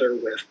work together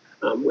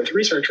with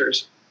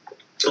researchers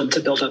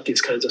to build up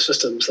these kinds of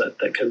systems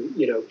that can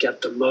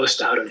get the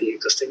most out of the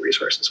existing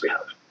resources we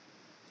have.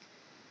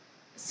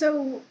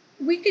 So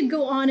we could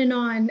go on and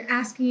on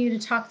asking you to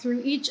talk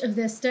through each of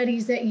the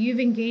studies that you've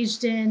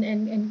engaged in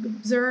and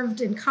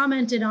observed and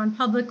commented on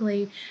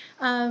publicly.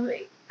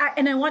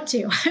 And I want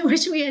to. I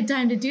wish we had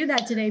time to do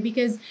that today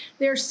because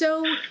they're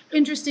so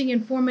interesting,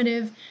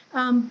 informative.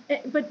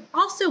 But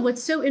also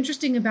what's so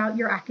interesting about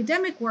your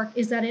academic work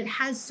is that it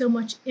has so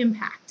much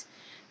impact.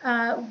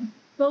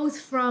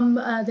 Both from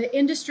the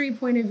industry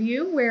point of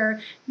view,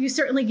 where you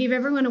certainly gave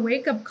everyone a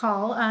wake-up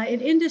call in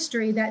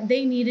industry that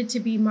they needed to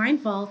be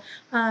mindful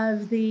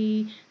of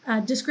the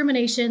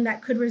discrimination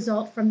that could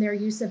result from their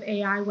use of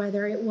AI,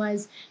 whether it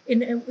was in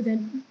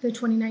the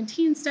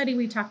 2019 study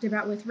we talked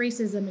about with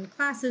racism and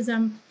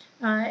classism,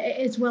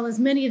 as well as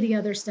many of the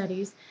other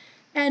studies.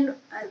 And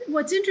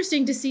what's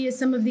interesting to see is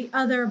some of the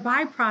other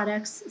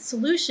byproducts,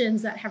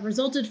 solutions that have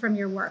resulted from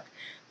your work.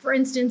 For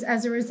instance,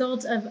 as a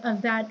result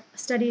of that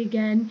study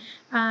again,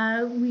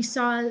 we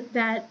saw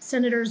that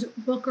Senators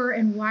Booker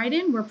and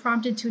Wyden were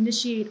prompted to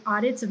initiate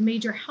audits of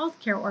major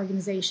healthcare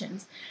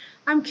organizations.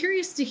 I'm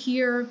curious to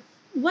hear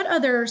what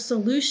other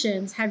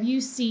solutions have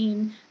you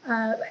seen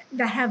that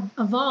have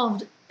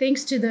evolved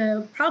thanks to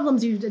the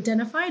problems you've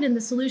identified and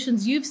the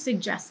solutions you've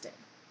suggested?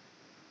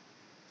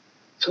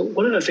 So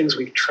one of the things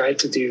we tried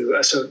to do,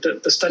 so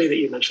the study that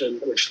you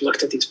mentioned, which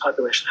looked at these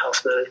population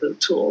health management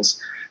tools,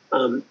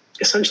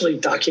 essentially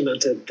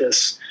documented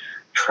this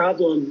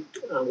problem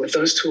with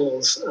those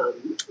tools,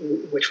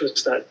 which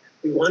was that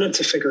we wanted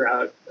to figure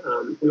out,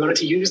 we wanted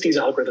to use these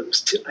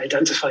algorithms to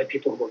identify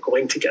people who were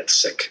going to get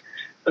sick.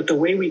 But the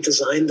way we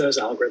designed those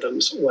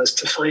algorithms was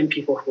to find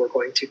people who were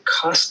going to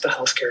cost the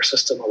healthcare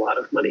system a lot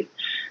of money.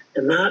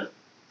 And that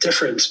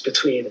difference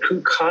between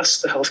who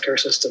costs the healthcare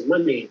system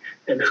money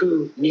and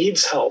who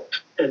needs help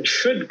and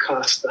should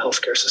cost the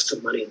healthcare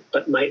system money,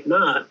 but might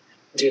not,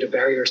 due to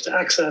barriers to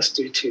access,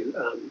 due to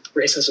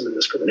racism and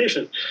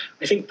discrimination,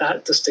 I think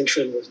that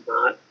distinction was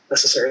not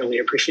necessarily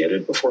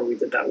appreciated before we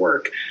did that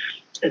work.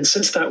 And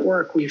since that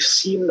work, we've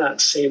seen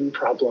that same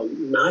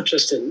problem, not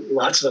just in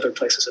lots of other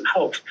places in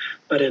health,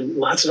 but in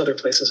lots of other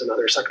places in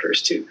other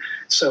sectors too.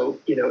 So,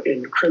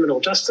 in criminal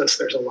justice,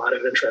 there's a lot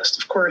of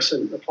interest, of course,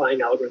 in applying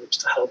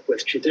algorithms to help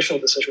with judicial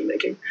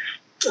decision-making.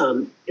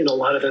 In a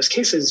lot of those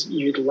cases,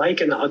 you'd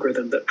like an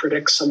algorithm that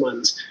predicts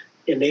someone's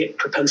innate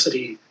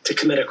propensity to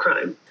commit a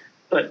crime.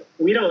 But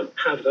we don't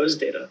have those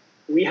data.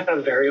 We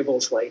have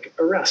variables like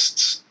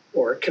arrests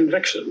or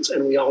convictions,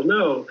 and we all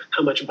know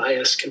how much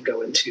bias can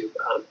go into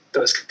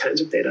those kinds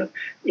of data.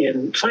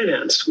 In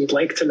finance, we'd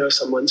like to know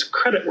someone's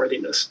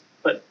creditworthiness,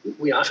 but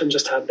we often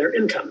just have their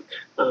income,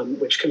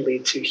 which can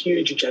lead to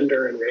huge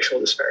gender and racial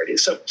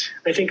disparities. So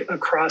I think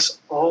across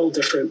all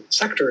different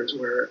sectors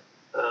where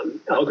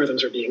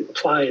algorithms are being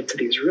applied to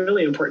these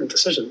really important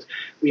decisions,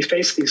 we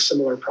face these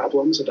similar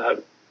problems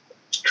about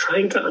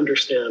trying to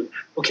understand,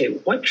 okay,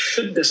 what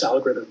should this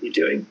algorithm be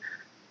doing?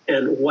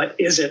 And what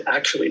is it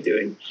actually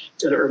doing?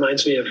 And it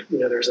reminds me of,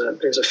 there's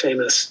a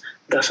famous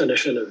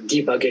definition of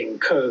debugging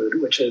code,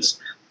 which is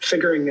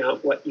figuring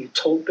out what you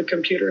told the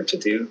computer to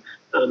do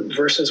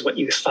versus what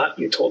you thought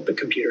you told the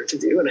computer to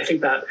do. And I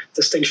think that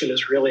distinction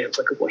is really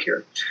applicable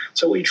here.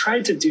 So what we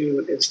tried to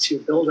do is to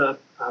build up,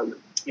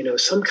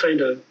 some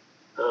kind of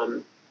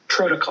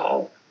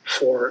protocol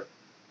for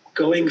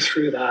going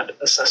through that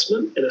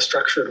assessment in a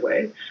structured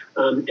way.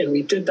 And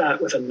we did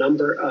that with a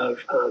number of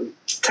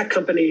tech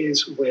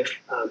companies, with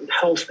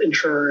health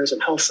insurers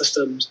and health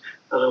systems,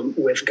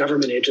 with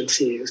government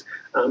agencies.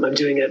 I'm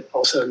doing it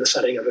also in the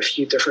setting of a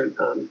few different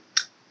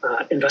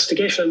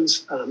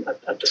investigations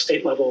at the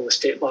state level with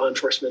state law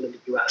enforcement in the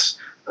U.S.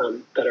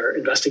 That are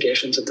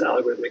investigations into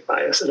algorithmic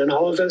bias. And in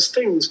all of those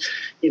things,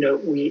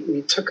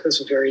 we took this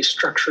very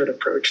structured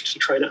approach to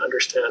trying to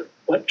understand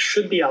what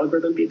should the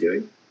algorithm be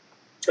doing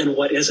and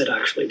what is it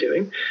actually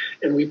doing.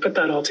 And we put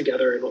that all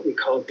together in what we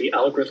call the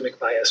Algorithmic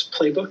Bias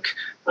Playbook,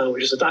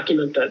 which is a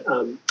document that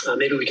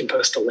maybe we can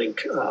post a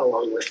link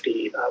along with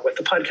the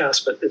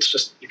podcast, but it's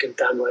just, you can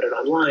download it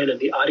online.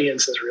 And the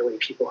audience is really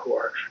people who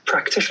are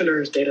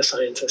practitioners, data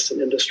scientists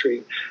in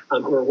industry,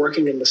 who are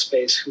working in the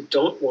space, who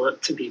don't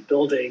want to be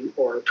building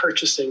or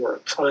purchasing or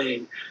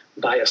applying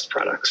biased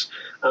products.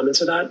 And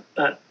so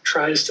that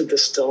tries to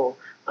distill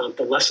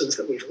the lessons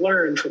that we've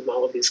learned from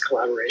all of these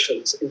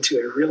collaborations into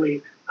a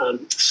really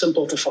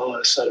simple to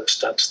follow set of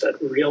steps that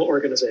real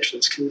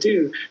organizations can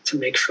do to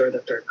make sure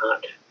that they're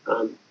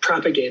not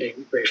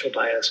propagating racial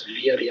bias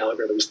via the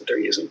algorithms that they're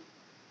using.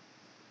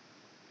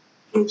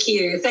 Thank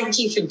you. Thank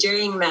you for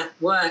doing that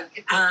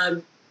work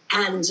and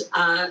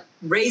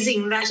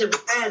raising that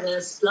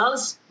awareness.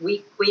 Last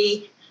week,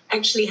 we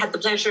actually had the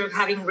pleasure of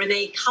having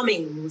Renee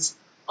Cummings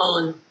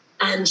on,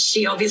 and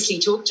she obviously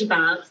talked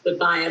about the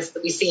bias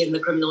that we see in the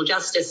criminal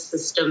justice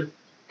system.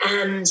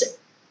 And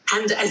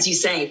as you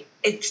say,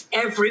 it's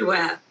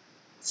everywhere.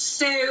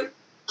 So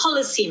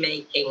policy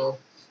making.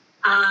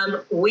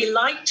 We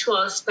like to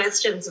ask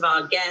questions of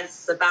our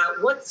guests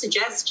about what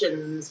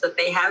suggestions that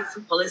they have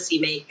for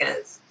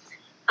policymakers.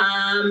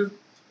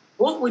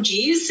 What would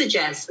you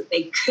suggest that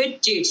they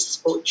could do to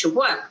support your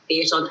work, be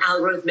it on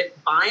algorithmic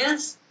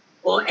bias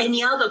or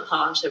any other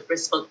part of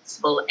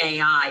responsible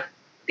AI?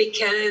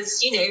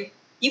 Because,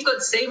 you've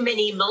got so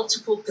many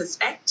multiple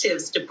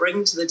perspectives to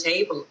bring to the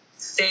table.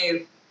 So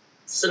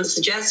some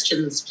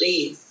suggestions,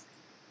 please.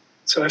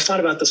 So I've thought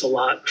about this a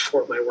lot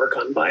for my work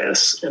on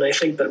bias, and I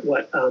think that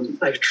what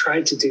I've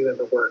tried to do in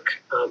the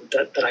work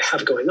that I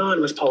have going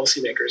on with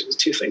policymakers is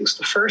two things.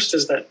 The first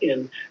is that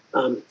in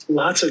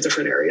lots of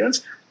different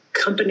areas,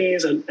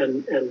 companies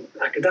and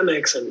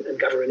academics and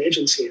government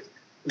agencies,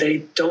 they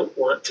don't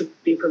want to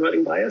be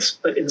promoting bias,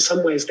 but in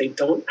some ways they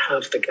don't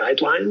have the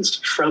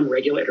guidelines from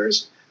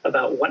regulators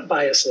about what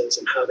bias is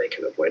and how they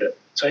can avoid it.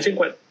 So I think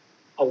what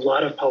a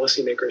lot of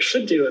policymakers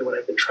should do, and what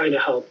I've been trying to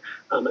help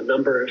a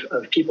number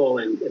of people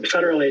in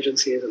federal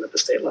agencies and at the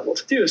state level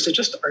to do, is to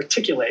just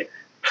articulate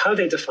how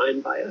they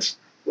define bias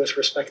with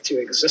respect to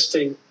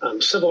existing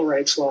civil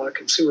rights law,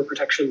 consumer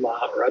protection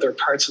law, or other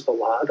parts of the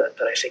law that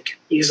I think can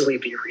easily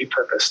be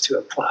repurposed to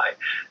apply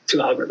to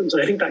algorithms.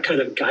 And I think that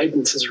kind of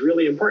guidance is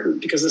really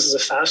important because this is a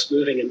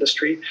fast-moving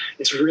industry.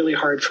 It's really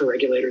hard for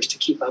regulators to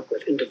keep up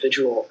with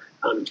individual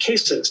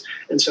cases.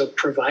 And so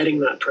providing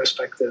that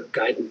prospective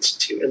guidance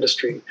to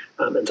industry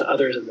and to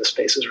others in this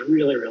space is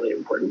really, really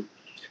important.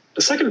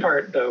 The second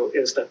part, though,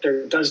 is that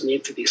there does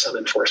need to be some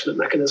enforcement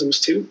mechanisms,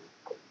 too.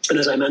 And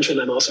as I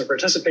mentioned, I'm also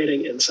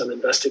participating in some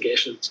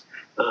investigations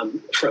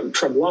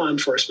from law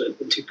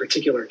enforcement into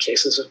particular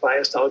cases of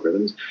biased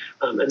algorithms.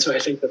 And so I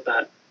think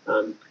that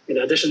in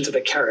addition to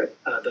the carrot,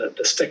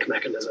 the stick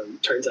mechanism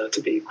turns out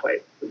to be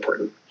quite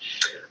important.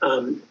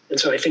 And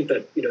so I think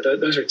that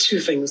those are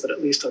two things that,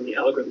 at least on the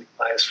algorithmic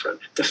bias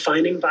front,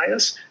 defining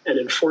bias and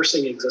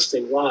enforcing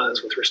existing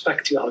laws with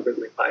respect to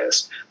algorithmic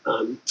bias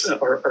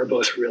are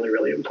both really,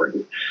 really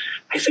important.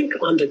 I think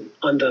on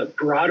the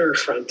broader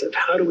front of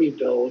how do we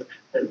build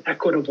an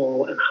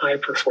equitable and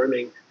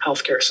high-performing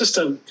healthcare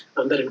system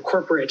that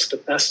incorporates the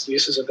best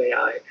uses of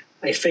AI,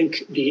 I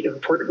think the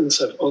importance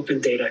of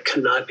open data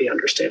cannot be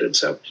understated.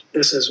 So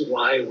this is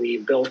why we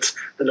built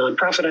the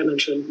nonprofit I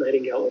mentioned,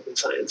 Nightingale Open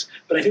Science.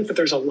 But I think that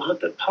there's a lot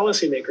that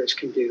policymakers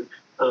can do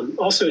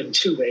also in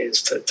two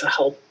ways to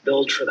help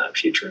build for that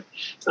future.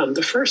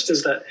 The first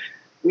is that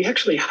we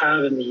actually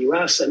have in the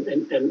US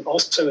and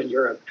also in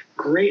Europe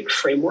great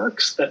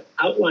frameworks that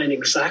outline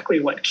exactly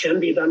what can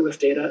be done with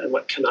data and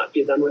what cannot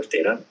be done with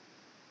data.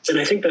 And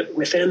I think that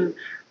within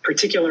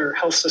particular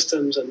health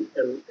systems and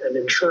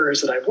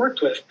insurers that I've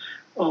worked with,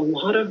 a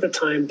lot of the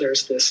time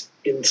there's this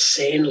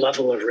insane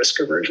level of risk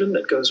aversion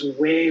that goes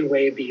way,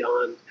 way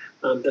beyond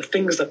the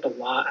things that the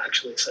law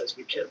actually says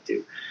you can't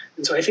do.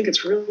 And so I think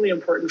it's really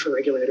important for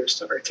regulators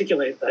to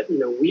articulate that,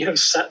 we have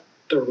set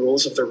the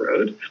rules of the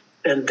road,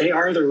 and they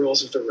are the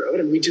rules of the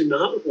road. And we do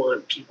not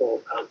want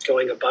people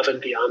going above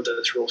and beyond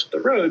those rules of the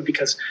road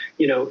because,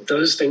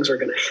 those things are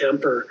going to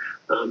hamper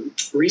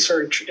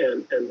research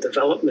and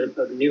development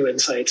of new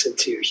insights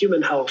into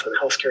human health and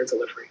healthcare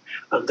delivery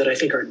that I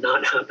think are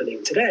not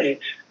happening today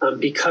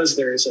because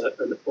there's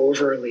an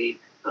overly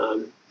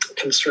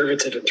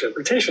conservative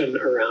interpretation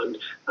around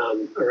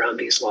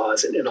these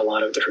laws in a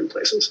lot of different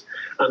places.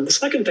 The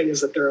second thing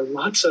is that there are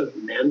lots of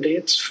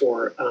mandates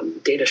for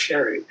data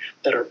sharing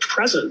that are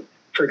present,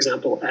 for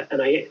example, at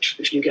NIH.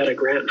 If you get a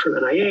grant from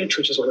NIH,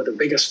 which is one of the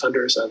biggest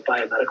funders of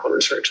biomedical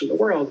research in the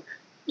world,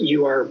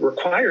 you are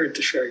required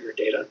to share your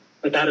data,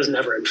 but that is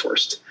never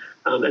enforced.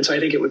 And so I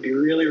think it would be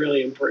really,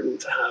 really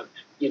important to have,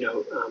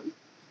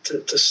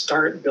 to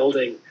start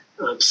building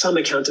some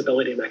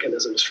accountability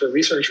mechanisms for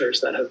researchers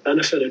that have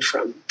benefited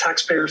from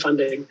taxpayer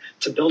funding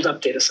to build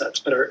up data sets,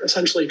 but are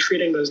essentially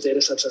treating those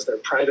data sets as their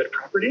private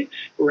property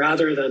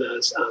rather than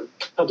as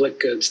public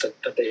goods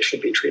that they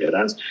should be treated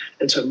as.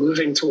 And so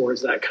moving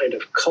towards that kind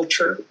of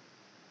culture,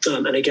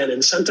 and again,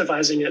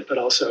 incentivizing it, but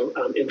also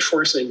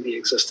enforcing the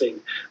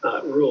existing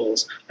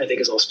rules, I think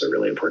is also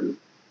really important.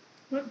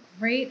 What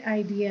great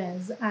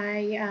ideas.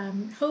 I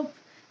hope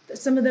that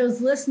some of those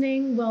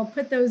listening will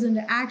put those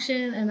into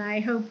action, and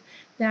I hope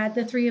that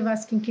the three of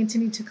us can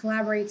continue to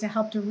collaborate to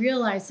help to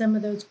realize some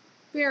of those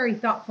very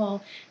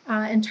thoughtful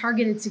and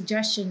targeted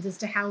suggestions as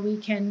to how we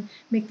can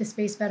make the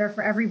space better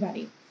for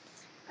everybody.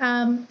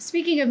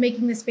 Speaking of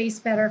making the space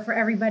better for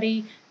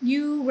everybody,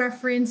 you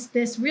referenced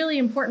this really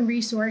important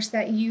resource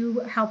that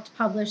you helped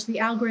publish, the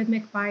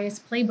Algorithmic Bias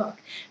Playbook.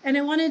 And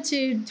I wanted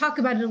to talk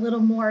about it a little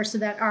more so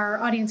that our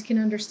audience can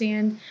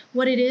understand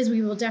what it is.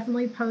 We will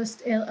definitely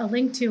post a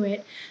link to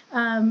it.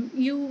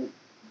 You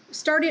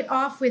started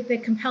off with the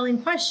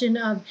compelling question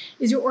of,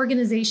 is your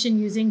organization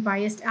using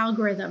biased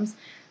algorithms?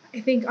 I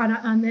think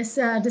on this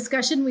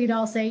discussion, we'd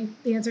all say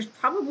the answer is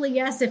probably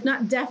yes, if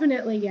not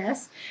definitely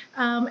yes.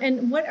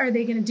 And what are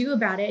they going to do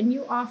about it? And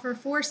you offer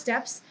 4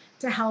 steps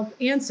to help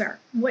answer.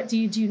 What do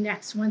you do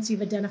next once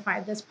you've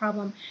identified this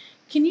problem?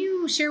 Can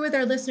you share with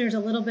our listeners a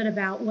little bit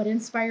about what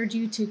inspired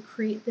you to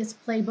create this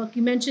playbook?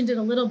 You mentioned it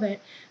a little bit,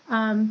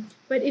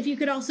 but if you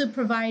could also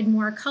provide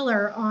more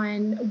color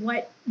on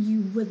what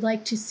you would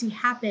like to see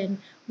happen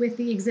with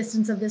the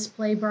existence of this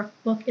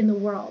playbook in the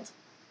world.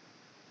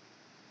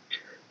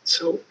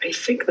 So I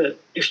think that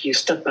if you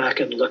step back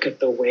and look at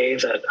the way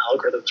that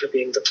algorithms are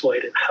being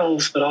deployed in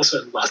health, but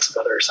also in lots of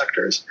other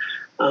sectors,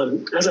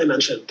 as I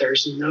mentioned,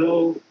 there's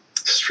no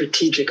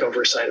strategic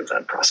oversight of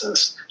that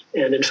process.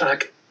 And in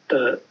fact,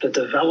 the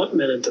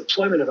development and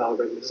deployment of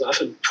algorithms is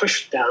often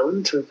pushed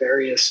down to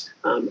various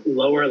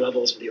lower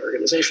levels of the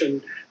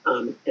organization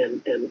and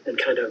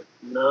kind of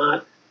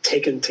not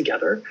taken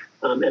together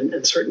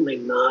and certainly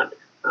not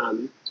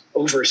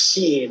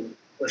overseen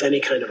with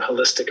any kind of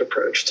holistic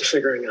approach to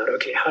figuring out,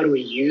 okay, how do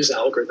we use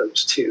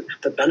algorithms to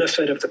the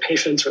benefit of the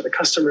patients or the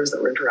customers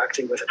that we're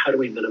interacting with, and how do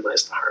we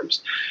minimize the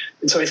harms?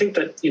 And so I think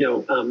that,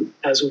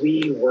 as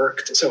we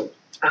worked, so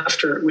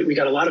after we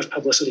got a lot of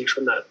publicity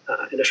from that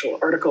initial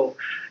article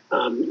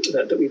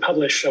that we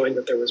published showing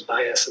that there was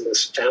bias in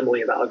this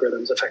family of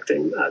algorithms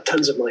affecting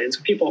tens of millions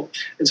of people.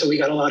 And so we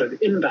got a lot of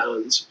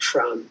inbounds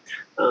from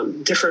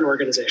different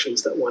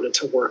organizations that wanted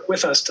to work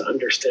with us to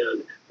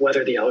understand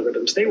whether the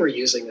algorithms they were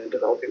using and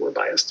developing were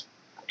biased.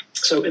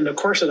 So in the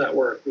course of that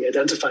work, we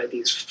identified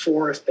these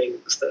 4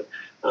 things that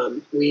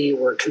we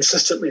were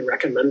consistently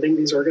recommending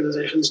these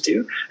organizations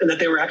do, and that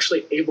they were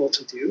actually able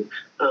to do,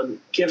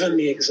 given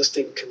the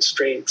existing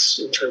constraints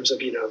in terms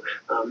of,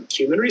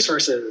 human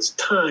resources,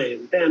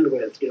 time,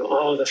 bandwidth,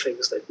 all of the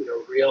things that,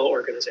 real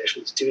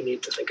organizations do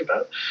need to think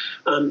about.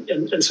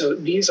 And so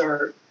these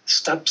are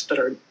steps that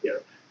are,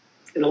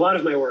 in a lot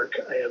of my work,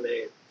 I am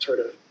a sort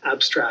of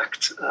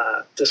abstract,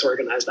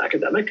 disorganized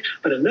academic.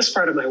 But in this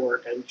part of my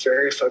work, I'm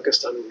very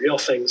focused on real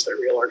things that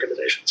real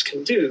organizations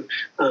can do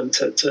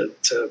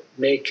to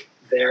make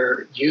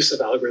their use of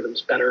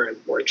algorithms better and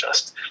more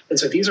just. And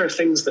so these are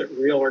things that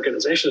real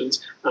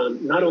organizations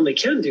not only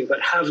can do,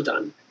 but have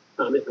done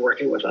in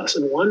working with us.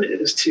 And one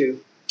is to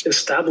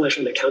establish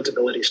an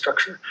accountability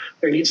structure.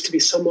 There needs to be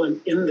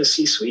someone in the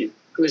C-suite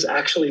who is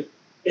actually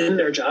in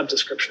their job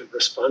description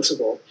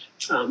responsible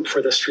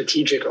for the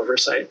strategic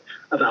oversight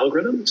of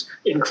algorithms,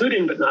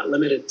 including but not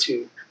limited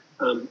to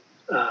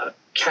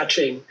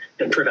catching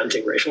and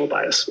preventing racial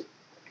bias.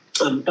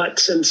 But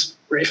since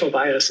racial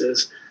bias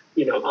is,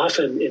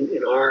 often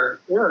in our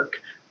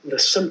work, the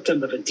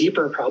symptom of a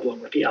deeper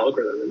problem with the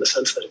algorithm in the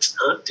sense that it's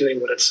not doing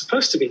what it's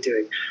supposed to be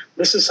doing,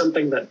 this is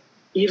something that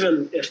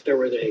even if there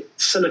was a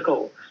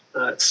cynical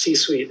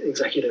C-suite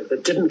executive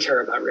that didn't care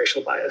about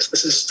racial bias,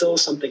 this is still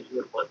something you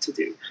would want to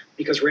do,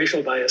 because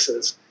racial bias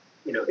is,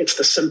 it's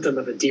the symptom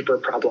of a deeper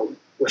problem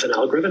with an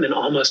algorithm in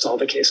almost all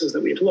the cases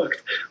that we've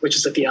looked, which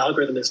is that the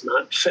algorithm is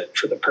not fit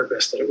for the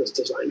purpose that it was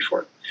designed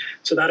for.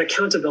 So that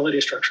accountability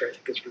structure, I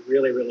think, is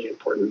really, really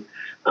important.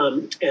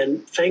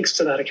 And thanks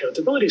to that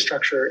accountability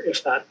structure,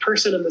 if that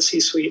person in the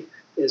C-suite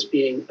is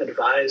being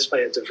advised by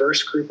a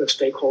diverse group of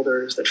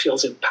stakeholders that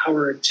feels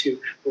empowered to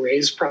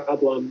raise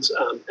problems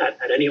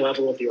at any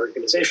level of the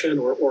organization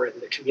or in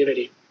the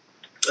community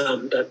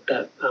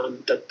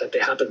that they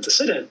happen to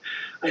sit in,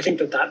 I think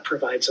that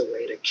provides a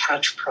way to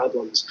catch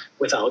problems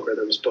with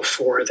algorithms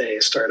before they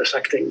start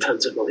affecting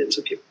tens of millions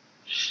of people.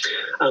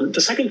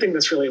 The second thing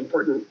that's really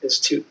important is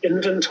to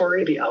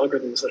inventory the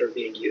algorithms that are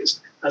being used.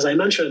 As I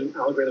mentioned,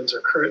 algorithms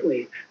are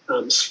currently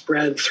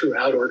spread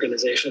throughout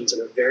organizations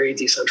in a very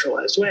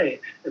decentralized way,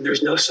 and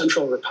there's no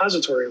central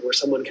repository where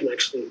someone can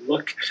actually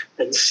look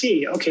and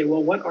see, okay,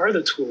 well, what are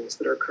the tools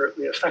that are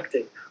currently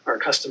affecting our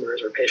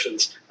customers or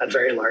patients at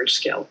very large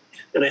scale?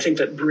 And I think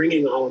that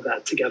bringing all of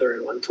that together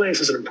in one place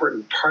is an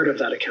important part of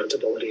that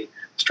accountability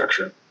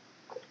structure.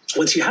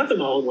 Once you have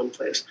them all in one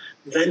place,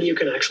 then you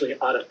can actually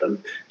audit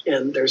them.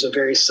 And there's a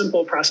very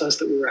simple process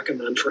that we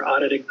recommend for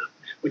auditing them,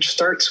 which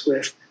starts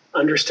with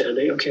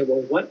understanding, okay,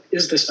 well, what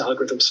is this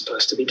algorithm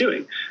supposed to be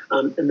doing?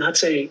 And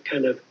that's a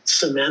kind of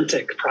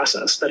semantic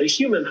process that a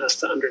human has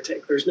to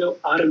undertake. There's no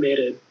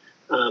automated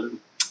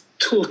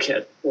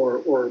toolkit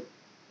or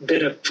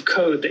bit of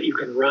code that you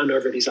can run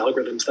over these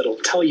algorithms that'll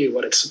tell you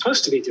what it's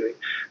supposed to be doing.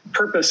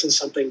 Purpose is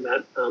something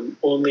that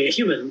only a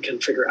human can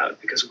figure out,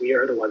 because we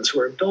are the ones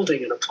who are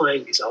building and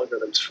applying these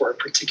algorithms for a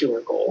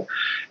particular goal.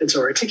 And so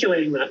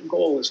articulating that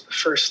goal is the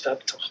first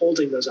step to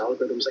holding those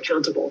algorithms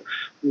accountable,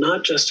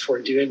 not just for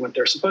doing what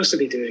they're supposed to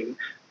be doing,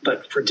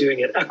 but for doing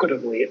it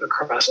equitably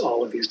across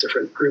all of these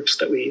different groups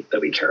that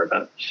we care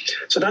about.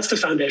 So that's the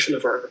foundation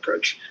of our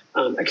approach.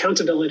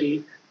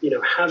 Accountability,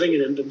 having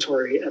an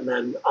inventory, and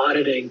then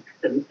auditing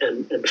and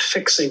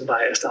fixing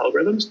biased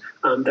algorithms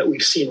that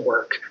we've seen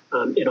work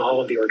in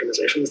all of the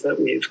organizations that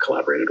we've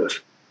collaborated with.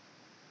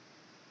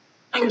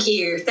 Thank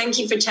you. Thank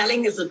you for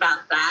telling us about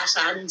that.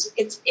 And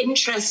it's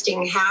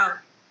interesting how,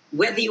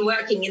 whether you're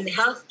working in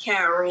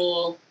healthcare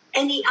or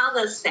any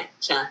other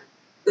sector,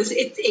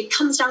 it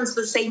comes down to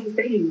the same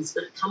things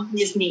that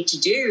companies need to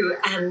do.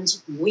 And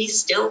we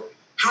still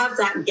have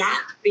that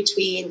gap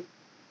between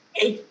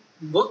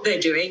what they're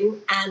doing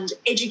and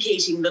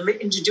educating them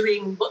into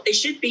doing what they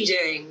should be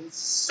doing.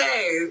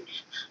 So,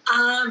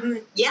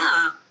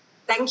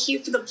 thank you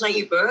for the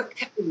playbook.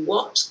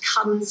 What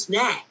comes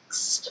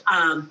next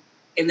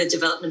in the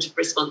development of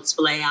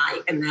responsible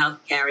AI in the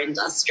healthcare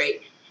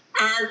industry?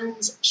 And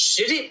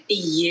should it be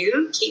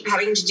you keep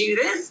having to do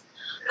this?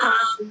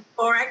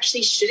 Or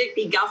actually, should it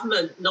be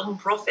government,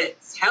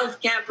 non-profits,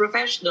 healthcare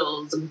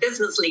professionals, and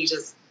business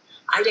leaders?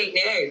 I don't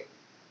know.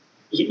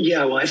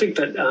 Yeah, well, I think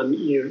that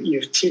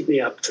you've teed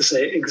me up to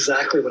say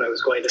exactly what I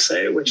was going to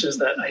say, which is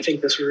that I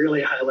think this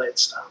really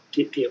highlights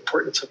the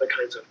importance of the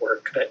kinds of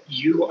work that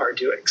you are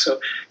doing.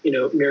 So,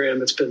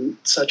 Miriam, it's been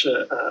such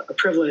a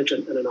privilege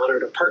and an honor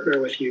to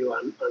partner with you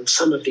on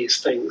some of these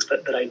things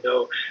that I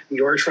know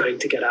you're trying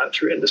to get out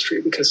through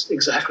industry, because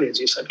exactly as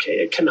you said, Kay,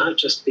 it cannot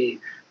just be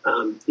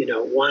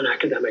one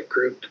academic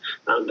group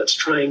that's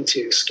trying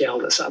to scale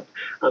this up.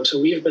 So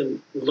we've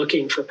been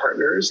looking for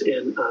partners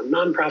in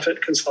nonprofit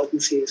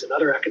consultancies and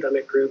other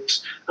academic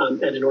groups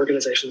and in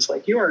organizations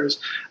like yours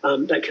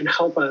that can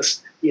help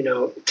us,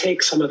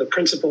 take some of the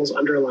principles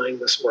underlying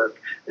this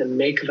work and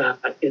make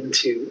that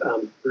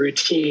into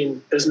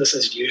routine business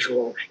as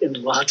usual in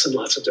lots and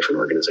lots of different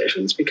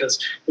organizations. Because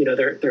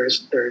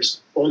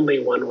there's only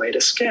one way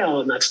to scale,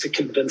 and that's to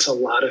convince a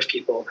lot of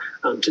people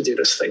to do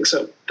this thing.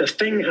 So the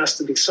thing has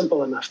to be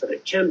simple enough that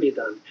it can be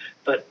done,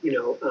 but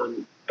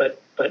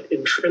but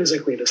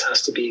intrinsically this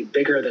has to be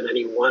bigger than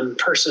any one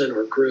person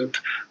or group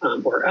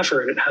or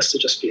effort. It has to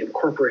just be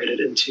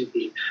incorporated into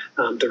the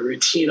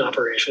routine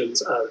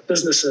operations of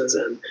businesses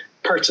and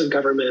parts of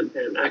government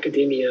and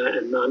academia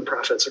and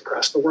nonprofits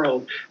across the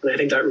world. And I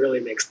think that really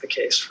makes the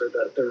case for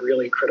the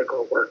really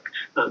critical work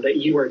that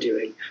you are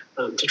doing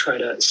to try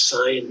to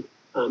sign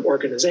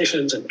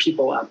organizations and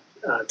people up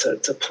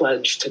to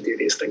pledge to do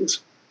these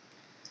things.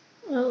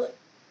 Well,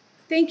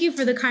 thank you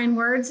for the kind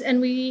words.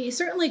 And we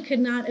certainly could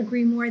not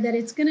agree more that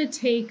it's going to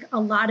take a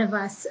lot of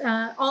us,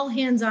 all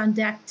hands on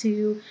deck,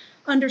 to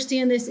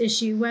understand this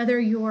issue, whether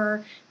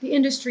you're the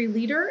industry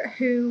leader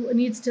who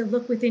needs to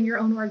look within your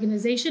own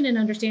organization and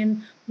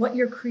understand what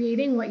you're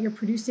creating, what you're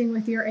producing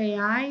with your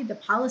AI, the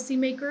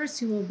policymakers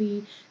who will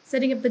be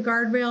setting up the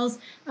guardrails,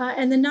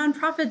 and the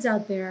nonprofits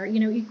out there.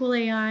 Equal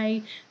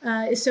AI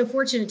is so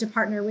fortunate to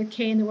partner with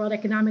Kay and the World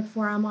Economic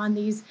Forum on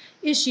these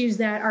issues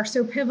that are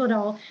so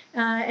pivotal.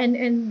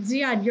 And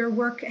Ziad, your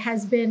work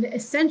has been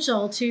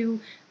essential to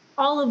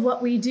all of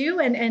what we do,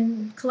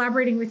 and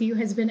collaborating with you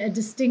has been a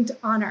distinct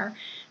honor.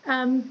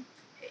 And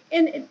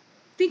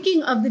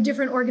thinking of the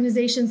different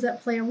organizations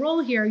that play a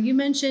role here, you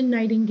mentioned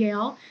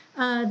Nightingale,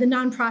 the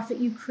nonprofit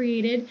you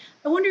created.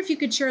 I wonder if you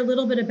could share a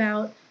little bit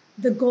about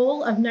the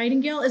goal of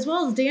Nightingale, as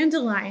well as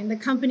Dandelion, the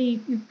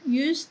company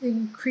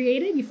you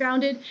created, you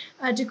founded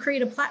to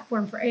create a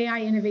platform for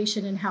AI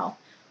innovation in health.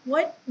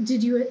 What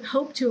did you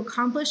hope to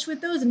accomplish with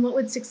those, and what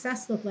would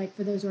success look like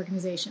for those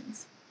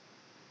organizations?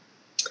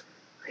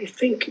 I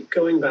think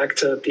going back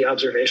to the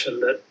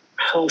observation that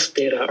health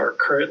data are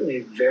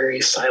currently very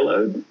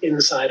siloed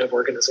inside of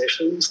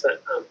organizations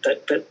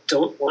that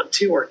don't want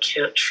to or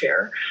can't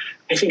share,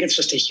 I think it's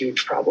just a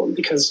huge problem,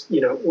 because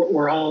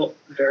we're all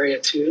very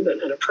attuned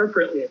and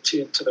appropriately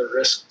attuned to the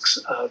risks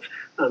of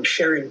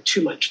sharing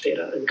too much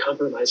data and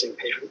compromising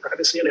patient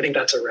privacy. And I think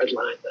that's a red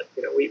line that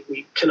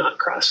we cannot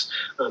cross,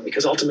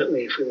 because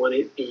ultimately, if we want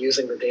to be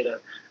using the data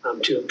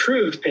to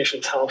improve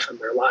patients' health and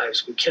their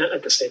lives, we can't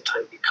at the same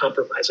time be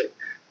compromising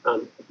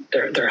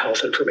their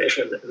health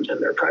information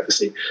and their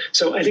privacy.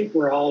 So I think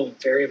we're all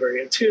very,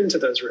 very attuned to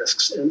those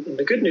risks. And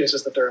the good news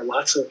is that there are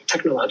lots of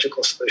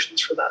technological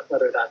solutions for that,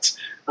 whether that's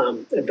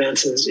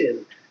advances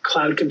in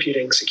cloud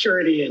computing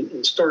security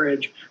and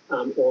storage,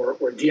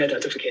 or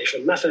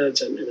de-identification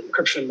methods and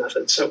encryption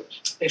methods. So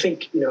I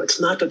think,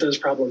 it's not that those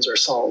problems are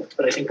solved,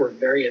 but I think we're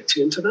very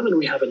attuned to them, and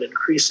we have an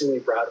increasingly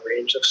broad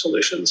range of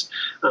solutions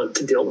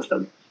to deal with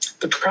them.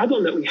 The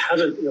problem that we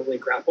haven't really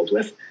grappled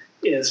with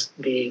is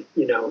the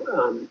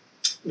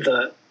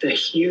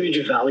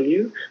huge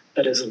value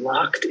that is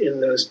locked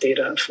in those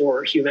data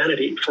for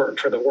humanity,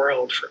 for the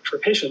world, for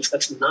patients,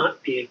 that's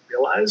not being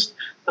realized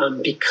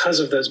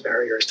because of those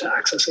barriers to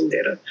accessing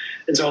data.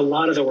 And so a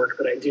lot of the work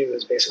that I do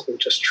is basically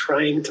just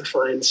trying to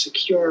find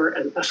secure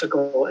and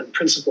ethical and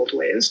principled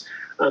ways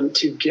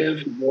to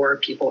give more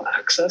people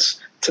access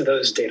to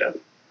those data.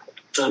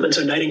 And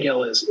so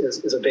Nightingale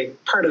is a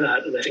big part of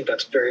that, and I think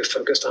that's very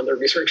focused on the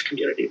research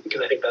community, because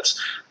I think that's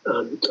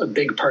a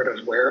big part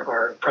of where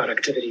our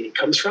productivity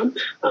comes from.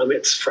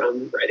 It's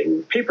from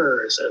writing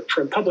papers and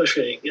from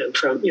publishing and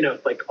from,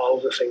 all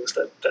of the things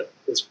that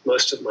is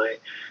most of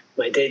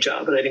my day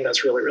job, and I think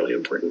that's really, really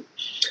important.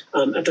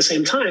 At the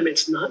same time,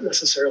 it's not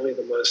necessarily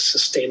the most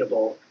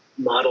sustainable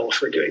model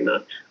for doing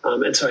that.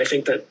 And so I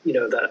think that,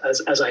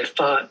 as I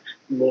thought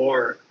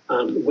more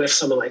with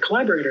some of my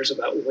collaborators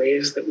about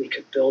ways that we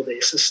could build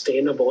a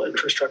sustainable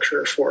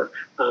infrastructure for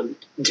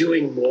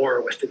doing more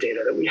with the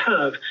data that we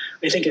have,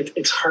 I think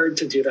it's hard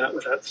to do that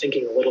without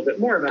thinking a little bit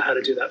more about how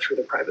to do that through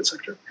the private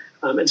sector.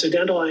 And so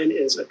Dandelion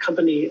is a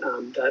company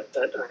that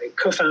I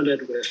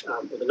co-founded with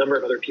a number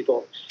of other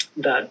people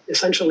that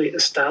essentially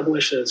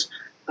establishes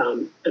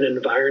an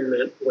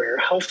environment where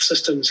health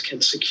systems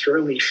can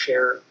securely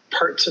share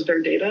parts of their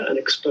data and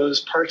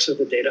expose parts of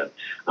the data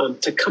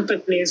to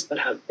companies that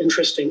have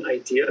interesting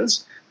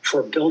ideas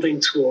for building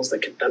tools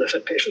that can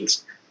benefit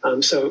patients.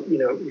 So,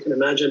 you can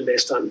imagine,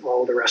 based on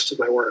all the rest of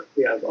my work,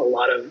 we have a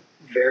lot of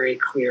very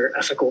clear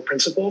ethical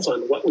principles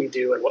on what we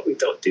do and what we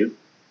don't do.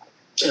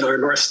 And our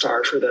North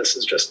Star for this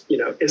is just,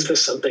 is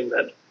this something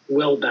that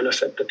will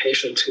benefit the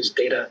patients whose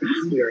data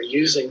we are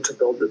using to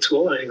build the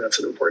tool. I think that's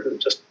an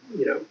important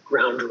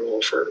ground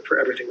rule for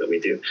everything that we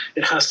do.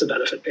 It has to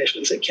benefit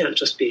patients. It can't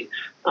just be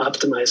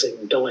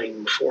optimizing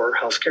billing for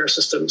healthcare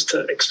systems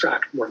to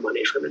extract more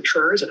money from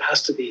insurers. It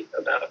has to be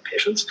about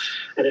patients,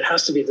 and it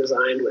has to be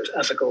designed with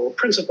ethical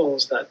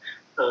principles that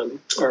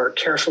are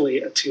carefully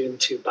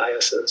attuned to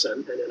biases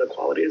and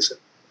inequalities in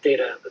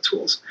data and the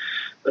tools.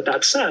 But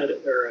that said,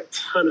 there are a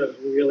ton of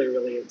really,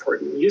 really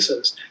important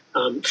uses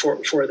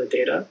for the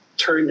data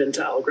turned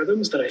into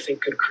algorithms that I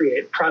think could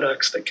create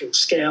products that can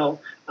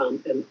scale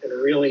and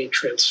really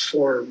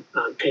transform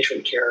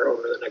patient care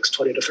over the next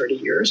 20 to 30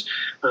 years.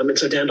 And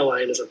so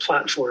Dandelion is a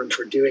platform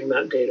for doing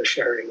that data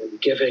sharing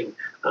and giving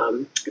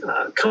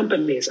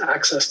companies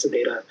access to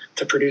data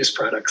to produce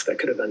products that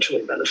could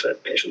eventually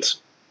benefit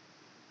patients.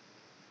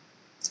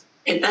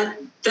 And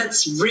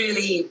that's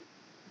really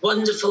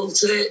wonderful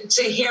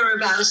to hear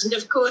about. And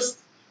of course,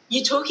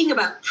 you're talking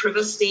about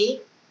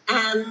privacy.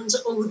 And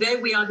although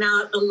we are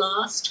now at the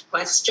last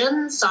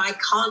question, so I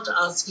can't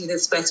ask you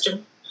this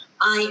question,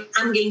 I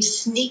am going to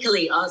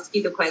sneakily ask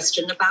you the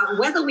question about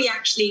whether we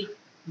actually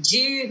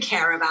do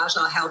care about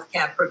our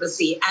healthcare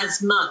privacy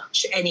as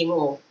much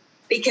anymore,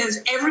 because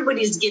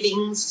everybody's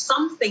giving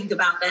something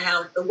about their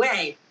health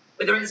away,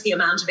 whether it's the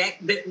amount of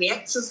that we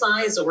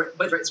exercise or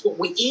whether it's what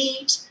we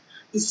eat.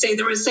 So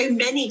there are so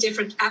many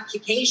different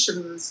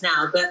applications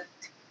now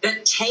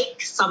that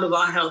take some of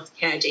our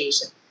healthcare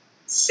data.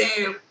 So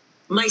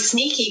my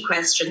sneaky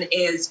question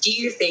is, do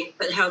you think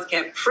that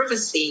healthcare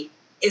privacy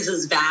is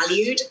as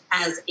valued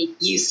as it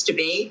used to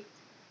be?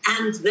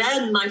 And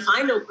then my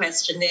final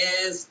question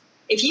is,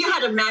 if you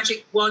had a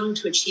magic wand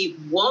to achieve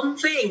one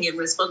thing in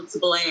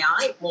responsible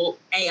AI, or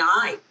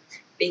AI,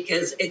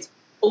 because it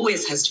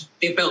always has to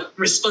be built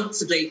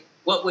responsibly,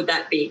 what would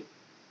that be?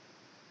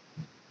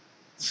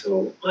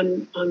 So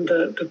on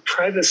the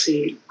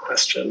privacy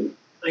question,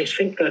 I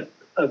think that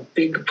a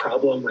big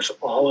problem with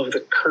all of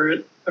the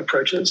current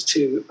approaches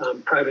to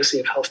privacy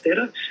of health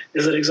data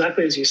is that,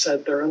 exactly as you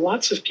said, there are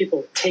lots of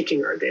people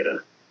taking our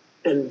data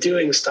and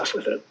doing stuff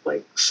with it,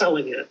 like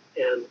selling it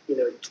and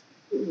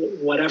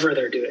whatever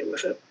they're doing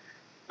with it.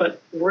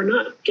 But we're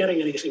not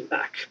getting anything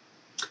back.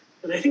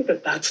 And I think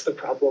that that's the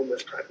problem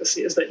with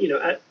privacy, is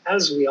that,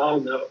 as we all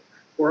know,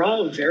 we're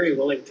all very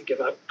willing to give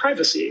up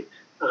privacy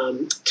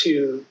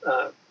to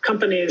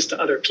companies, to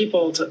other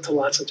people, to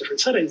lots of different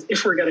settings,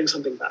 if we're getting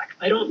something back.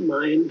 I don't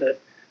mind that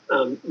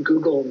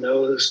Google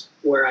knows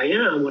where I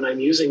am when I'm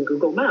using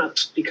Google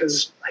Maps,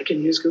 because I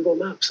can use Google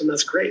Maps, and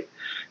that's great.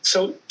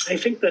 So I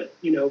think that,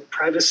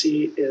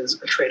 privacy is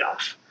a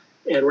trade-off.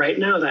 And right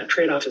now, that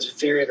trade-off is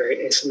very, very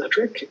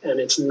asymmetric, and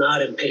it's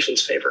not in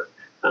patients' favor,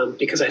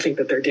 because I think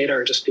that their data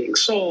are just being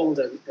sold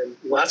and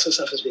lots of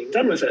stuff is being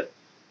done with it,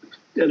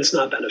 and it's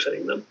not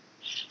benefiting them.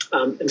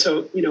 And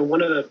so,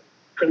 one of the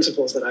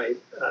principles that I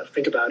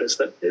think about is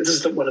that this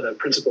is one of the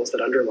principles that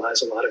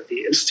underlies a lot of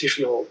the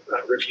institutional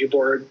review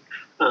board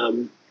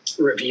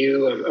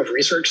review of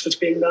research that's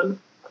being done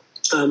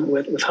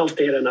with health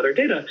data and other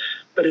data.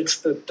 But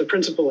it's the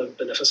principle of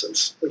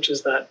beneficence, which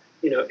is that,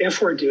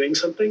 if we're doing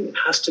something, it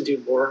has to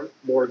do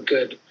more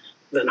good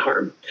than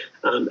harm.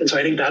 And so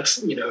I think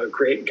that's, a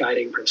great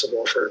guiding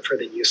principle for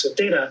the use of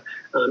data,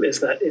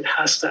 is that it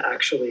has to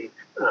actually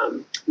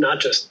not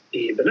just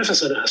be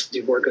beneficent, it has to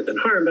do more good than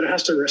harm, but it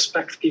has to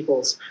respect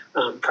people's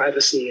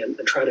privacy and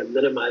try to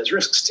minimize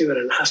risks to it,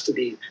 and it has to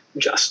be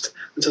just.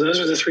 And so those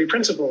are the three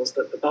principles,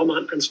 the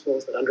Belmont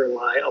principles, that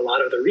underlie a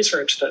lot of the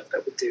research that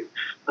we do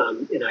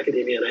in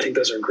academia, and I think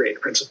those are great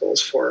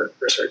principles for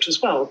research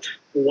as well.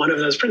 One of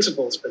those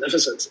principles,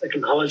 beneficence,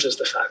 acknowledges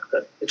the fact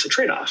that it's a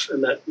trade-off,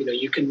 and that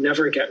you can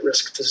never get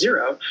risk to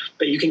zero,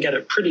 but you can get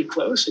it pretty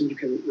close, and you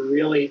can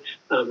really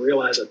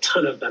realize a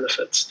ton of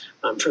benefits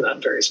for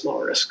that very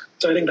small risk.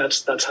 So I think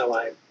that's how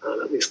I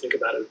at least think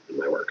about it in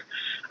my work.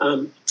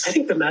 I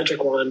think the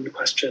magic wand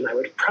question, I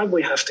would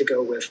probably have to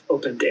go with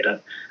open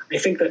data. I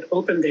think that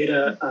open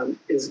data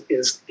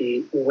is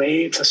the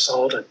way to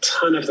solve a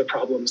ton of the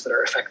problems that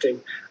are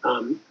affecting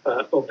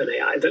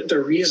OpenAI.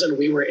 The reason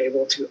we were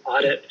able to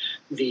audit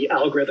the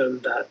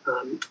algorithm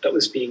that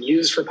was being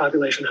used for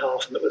population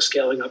health and that was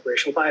scaling up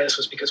racial bias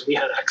was because we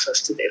had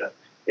access to data.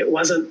 It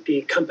wasn't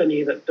the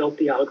company that built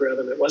the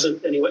algorithm. It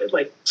wasn't anyway.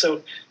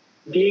 So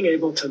being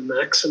able to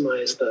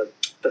maximize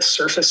the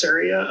surface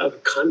area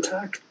of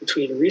contact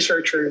between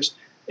researchers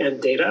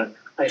and data,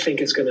 I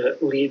think, is going to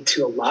lead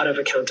to a lot of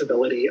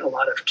accountability, a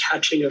lot of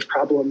catching of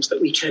problems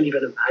that we can't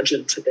even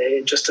imagine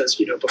today. Just as,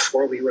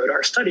 before we wrote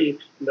our study,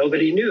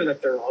 nobody knew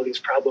that there were all these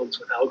problems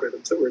with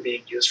algorithms that were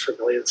being used for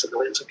millions and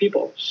millions of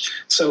people.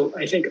 So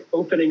I think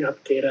opening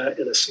up data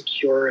in a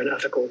secure and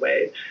ethical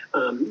way,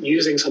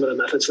 using some of the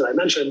methods that I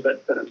mentioned,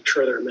 but I'm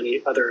sure there are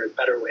many other and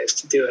better ways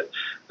to do it,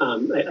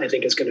 I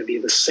think is going to be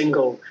the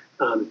single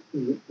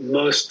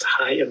most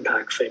high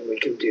impact thing we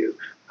can do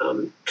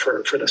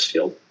for this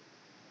field.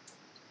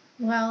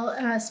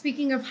 Well,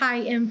 speaking of high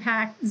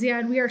impact,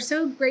 Ziad, we are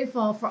so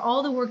grateful for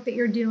all the work that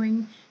you're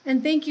doing.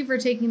 And thank you for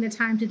taking the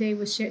time today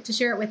to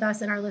share it with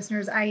us and our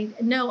listeners. I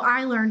know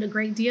I learned a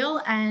great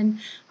deal, and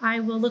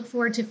I will look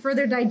forward to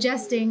further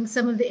digesting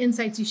some of the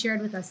insights you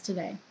shared with us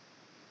today.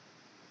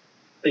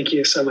 Thank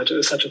you so much. It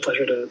was such a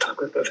pleasure to talk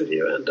with both of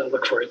you, and I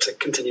look forward to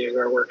continuing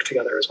our work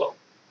together as well.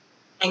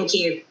 Thank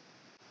you.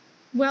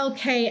 Well,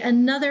 Kay,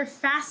 another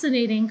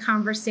fascinating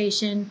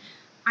conversation.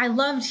 I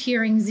loved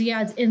hearing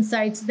Ziad's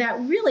insights that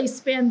really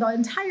span the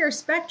entire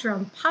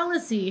spectrum: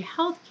 policy,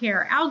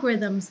 healthcare,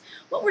 algorithms.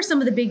 What were some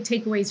of the big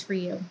takeaways for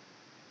you?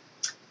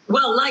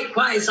 Well,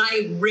 likewise,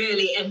 I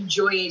really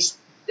enjoyed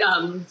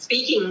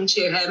speaking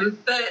to him.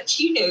 But,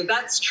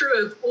 that's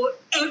true of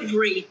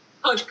every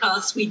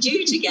podcast we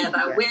do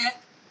together. We're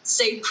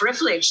so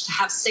privileged to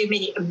have so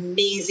many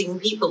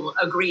amazing people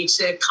agree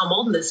to come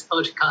on this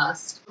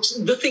podcast.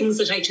 The things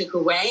that I took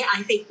away,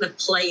 I think the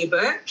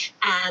playbook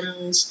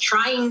and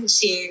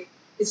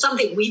it's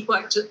something we've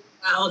worked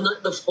on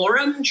at the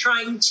forum,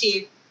 trying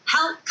to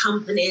help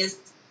companies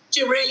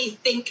to really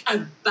think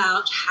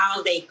about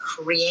how they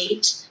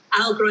create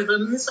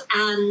algorithms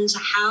and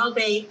how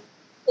they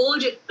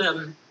audit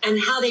them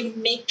and how they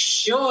make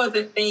sure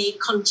that they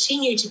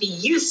continue to be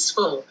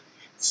useful.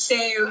 So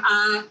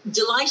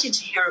delighted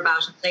to hear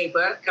about a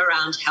playbook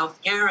around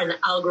healthcare and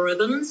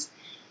algorithms,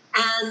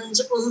 and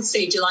also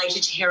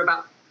delighted to hear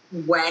about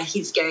where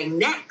he's going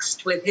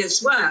next with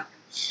his work.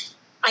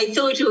 I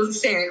thought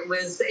also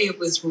it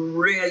was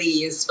really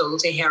useful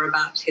to hear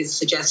about his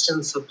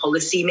suggestions for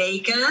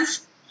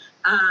policymakers.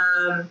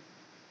 And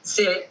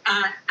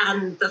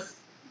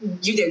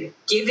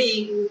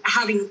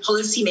having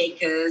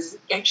policymakers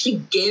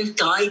actually give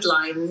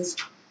guidelines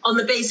on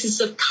the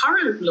basis of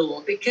current law,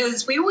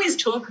 because we always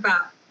talk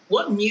about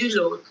what new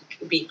law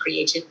could be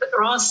created, but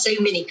there are so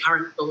many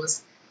current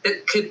laws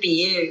that could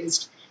be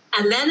used.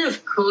 And then,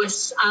 of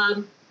course,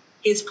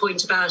 his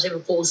point about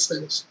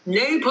enforcement.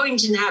 No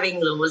point in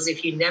having laws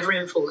if you never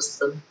enforce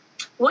them.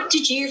 What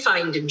did you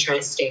find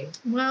interesting?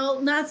 Well,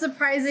 not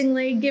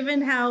surprisingly,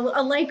 given how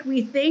alike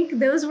we think,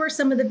 those were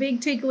some of the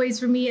big takeaways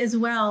for me as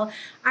well.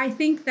 I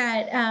think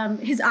that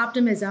his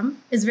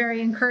optimism is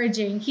very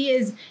encouraging. He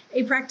is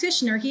a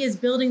practitioner. He is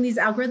building these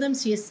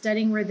algorithms. He is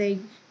studying where they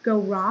go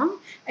wrong,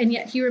 and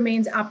yet he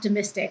remains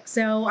optimistic.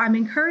 So I'm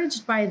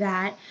encouraged by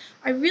that.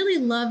 I really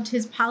loved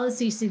his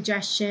policy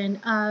suggestion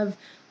of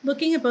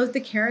looking at both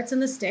the carrots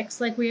and the sticks,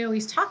 like we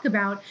always talk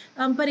about.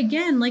 But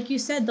again, like you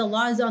said, the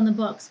law is on the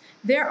books.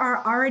 There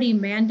are already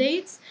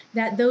mandates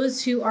that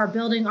those who are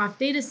building off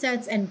data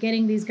sets and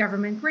getting these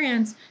government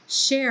grants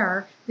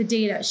share the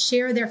data,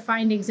 share their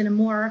findings in a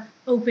more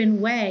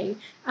open way.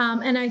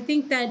 And I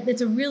think that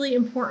it's a really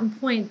important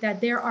point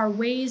that there are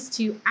ways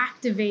to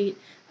activate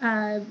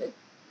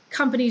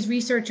companies,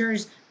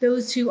 researchers,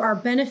 those who are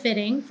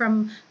benefiting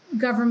from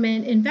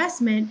government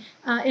investment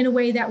in a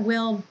way that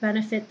will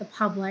benefit the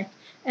public.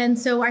 And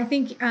so I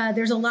think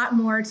there's a lot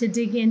more to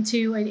dig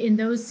into in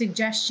those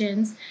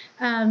suggestions,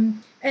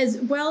 as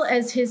well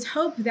as his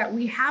hope that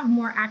we have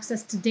more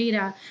access to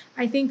data.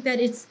 I think that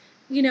it's,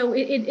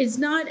 it's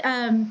not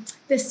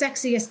the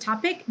sexiest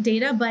topic,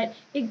 data, but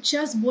it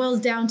just boils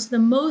down to the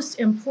most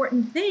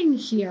important thing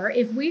here.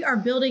 If we are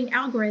building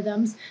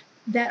algorithms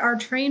that are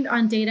trained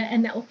on data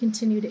and that will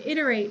continue to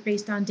iterate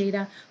based on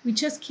data, we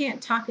just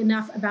can't talk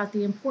enough about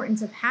the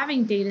importance of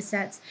having data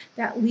sets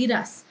that lead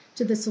us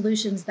to the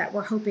solutions that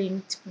we're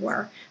hoping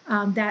for,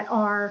 that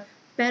are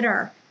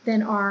better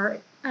than our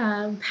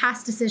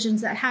past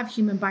decisions that have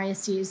human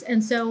biases.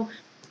 And so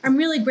I'm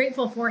really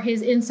grateful for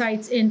his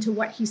insights into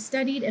what he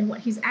studied and what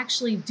he's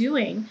actually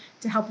doing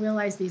to help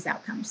realize these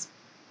outcomes.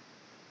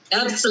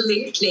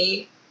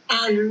 Absolutely.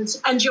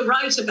 And you're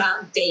right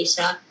about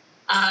data.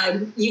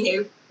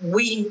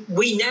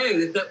 We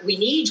know that we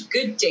need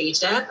good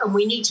data and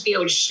we need to be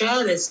able to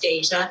share this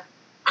data.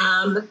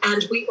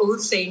 And we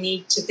also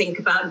need to think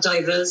about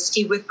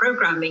diversity with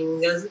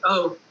programming,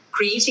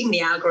 creating the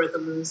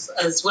algorithms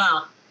as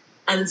well.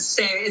 And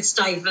so it's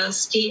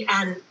diversity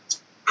and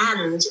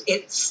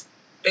it's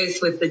both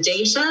with the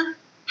data,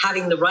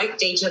 having the right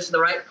data for the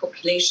right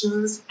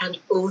populations, and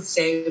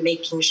also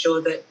making sure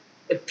that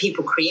the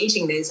people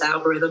creating those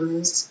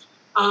algorithms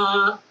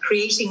are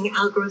creating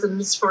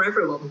algorithms for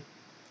everyone.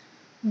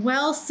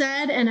 Well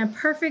said, and a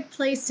perfect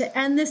place to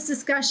end this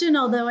discussion,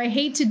 although I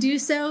hate to do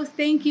so.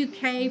 Thank you,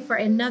 Kay, for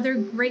another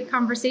great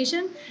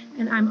conversation,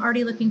 and I'm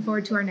already looking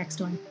forward to our next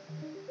one.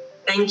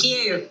 Thank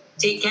you.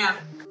 Take care.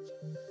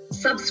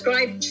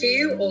 Subscribe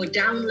to or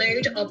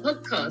download our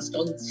podcast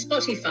on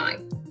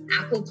Spotify,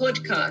 Apple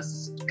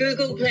Podcasts,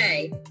 Google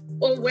Play,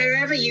 or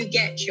wherever you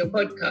get your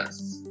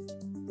podcasts.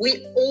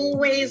 We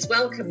always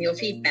welcome your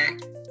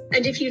feedback,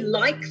 and if you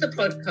like the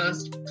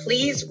podcast,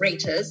 please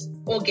rate us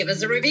or give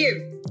us a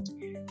review.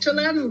 To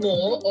learn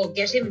more or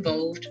get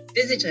involved,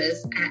 visit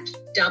us at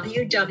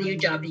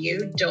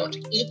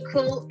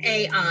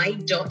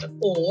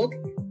www.equalai.org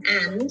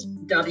and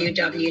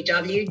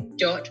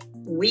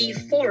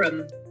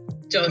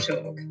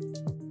www.weforum.org.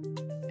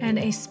 And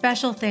a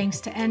special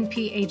thanks to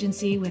NP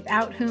Agency,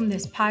 without whom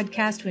this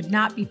podcast would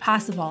not be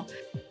possible.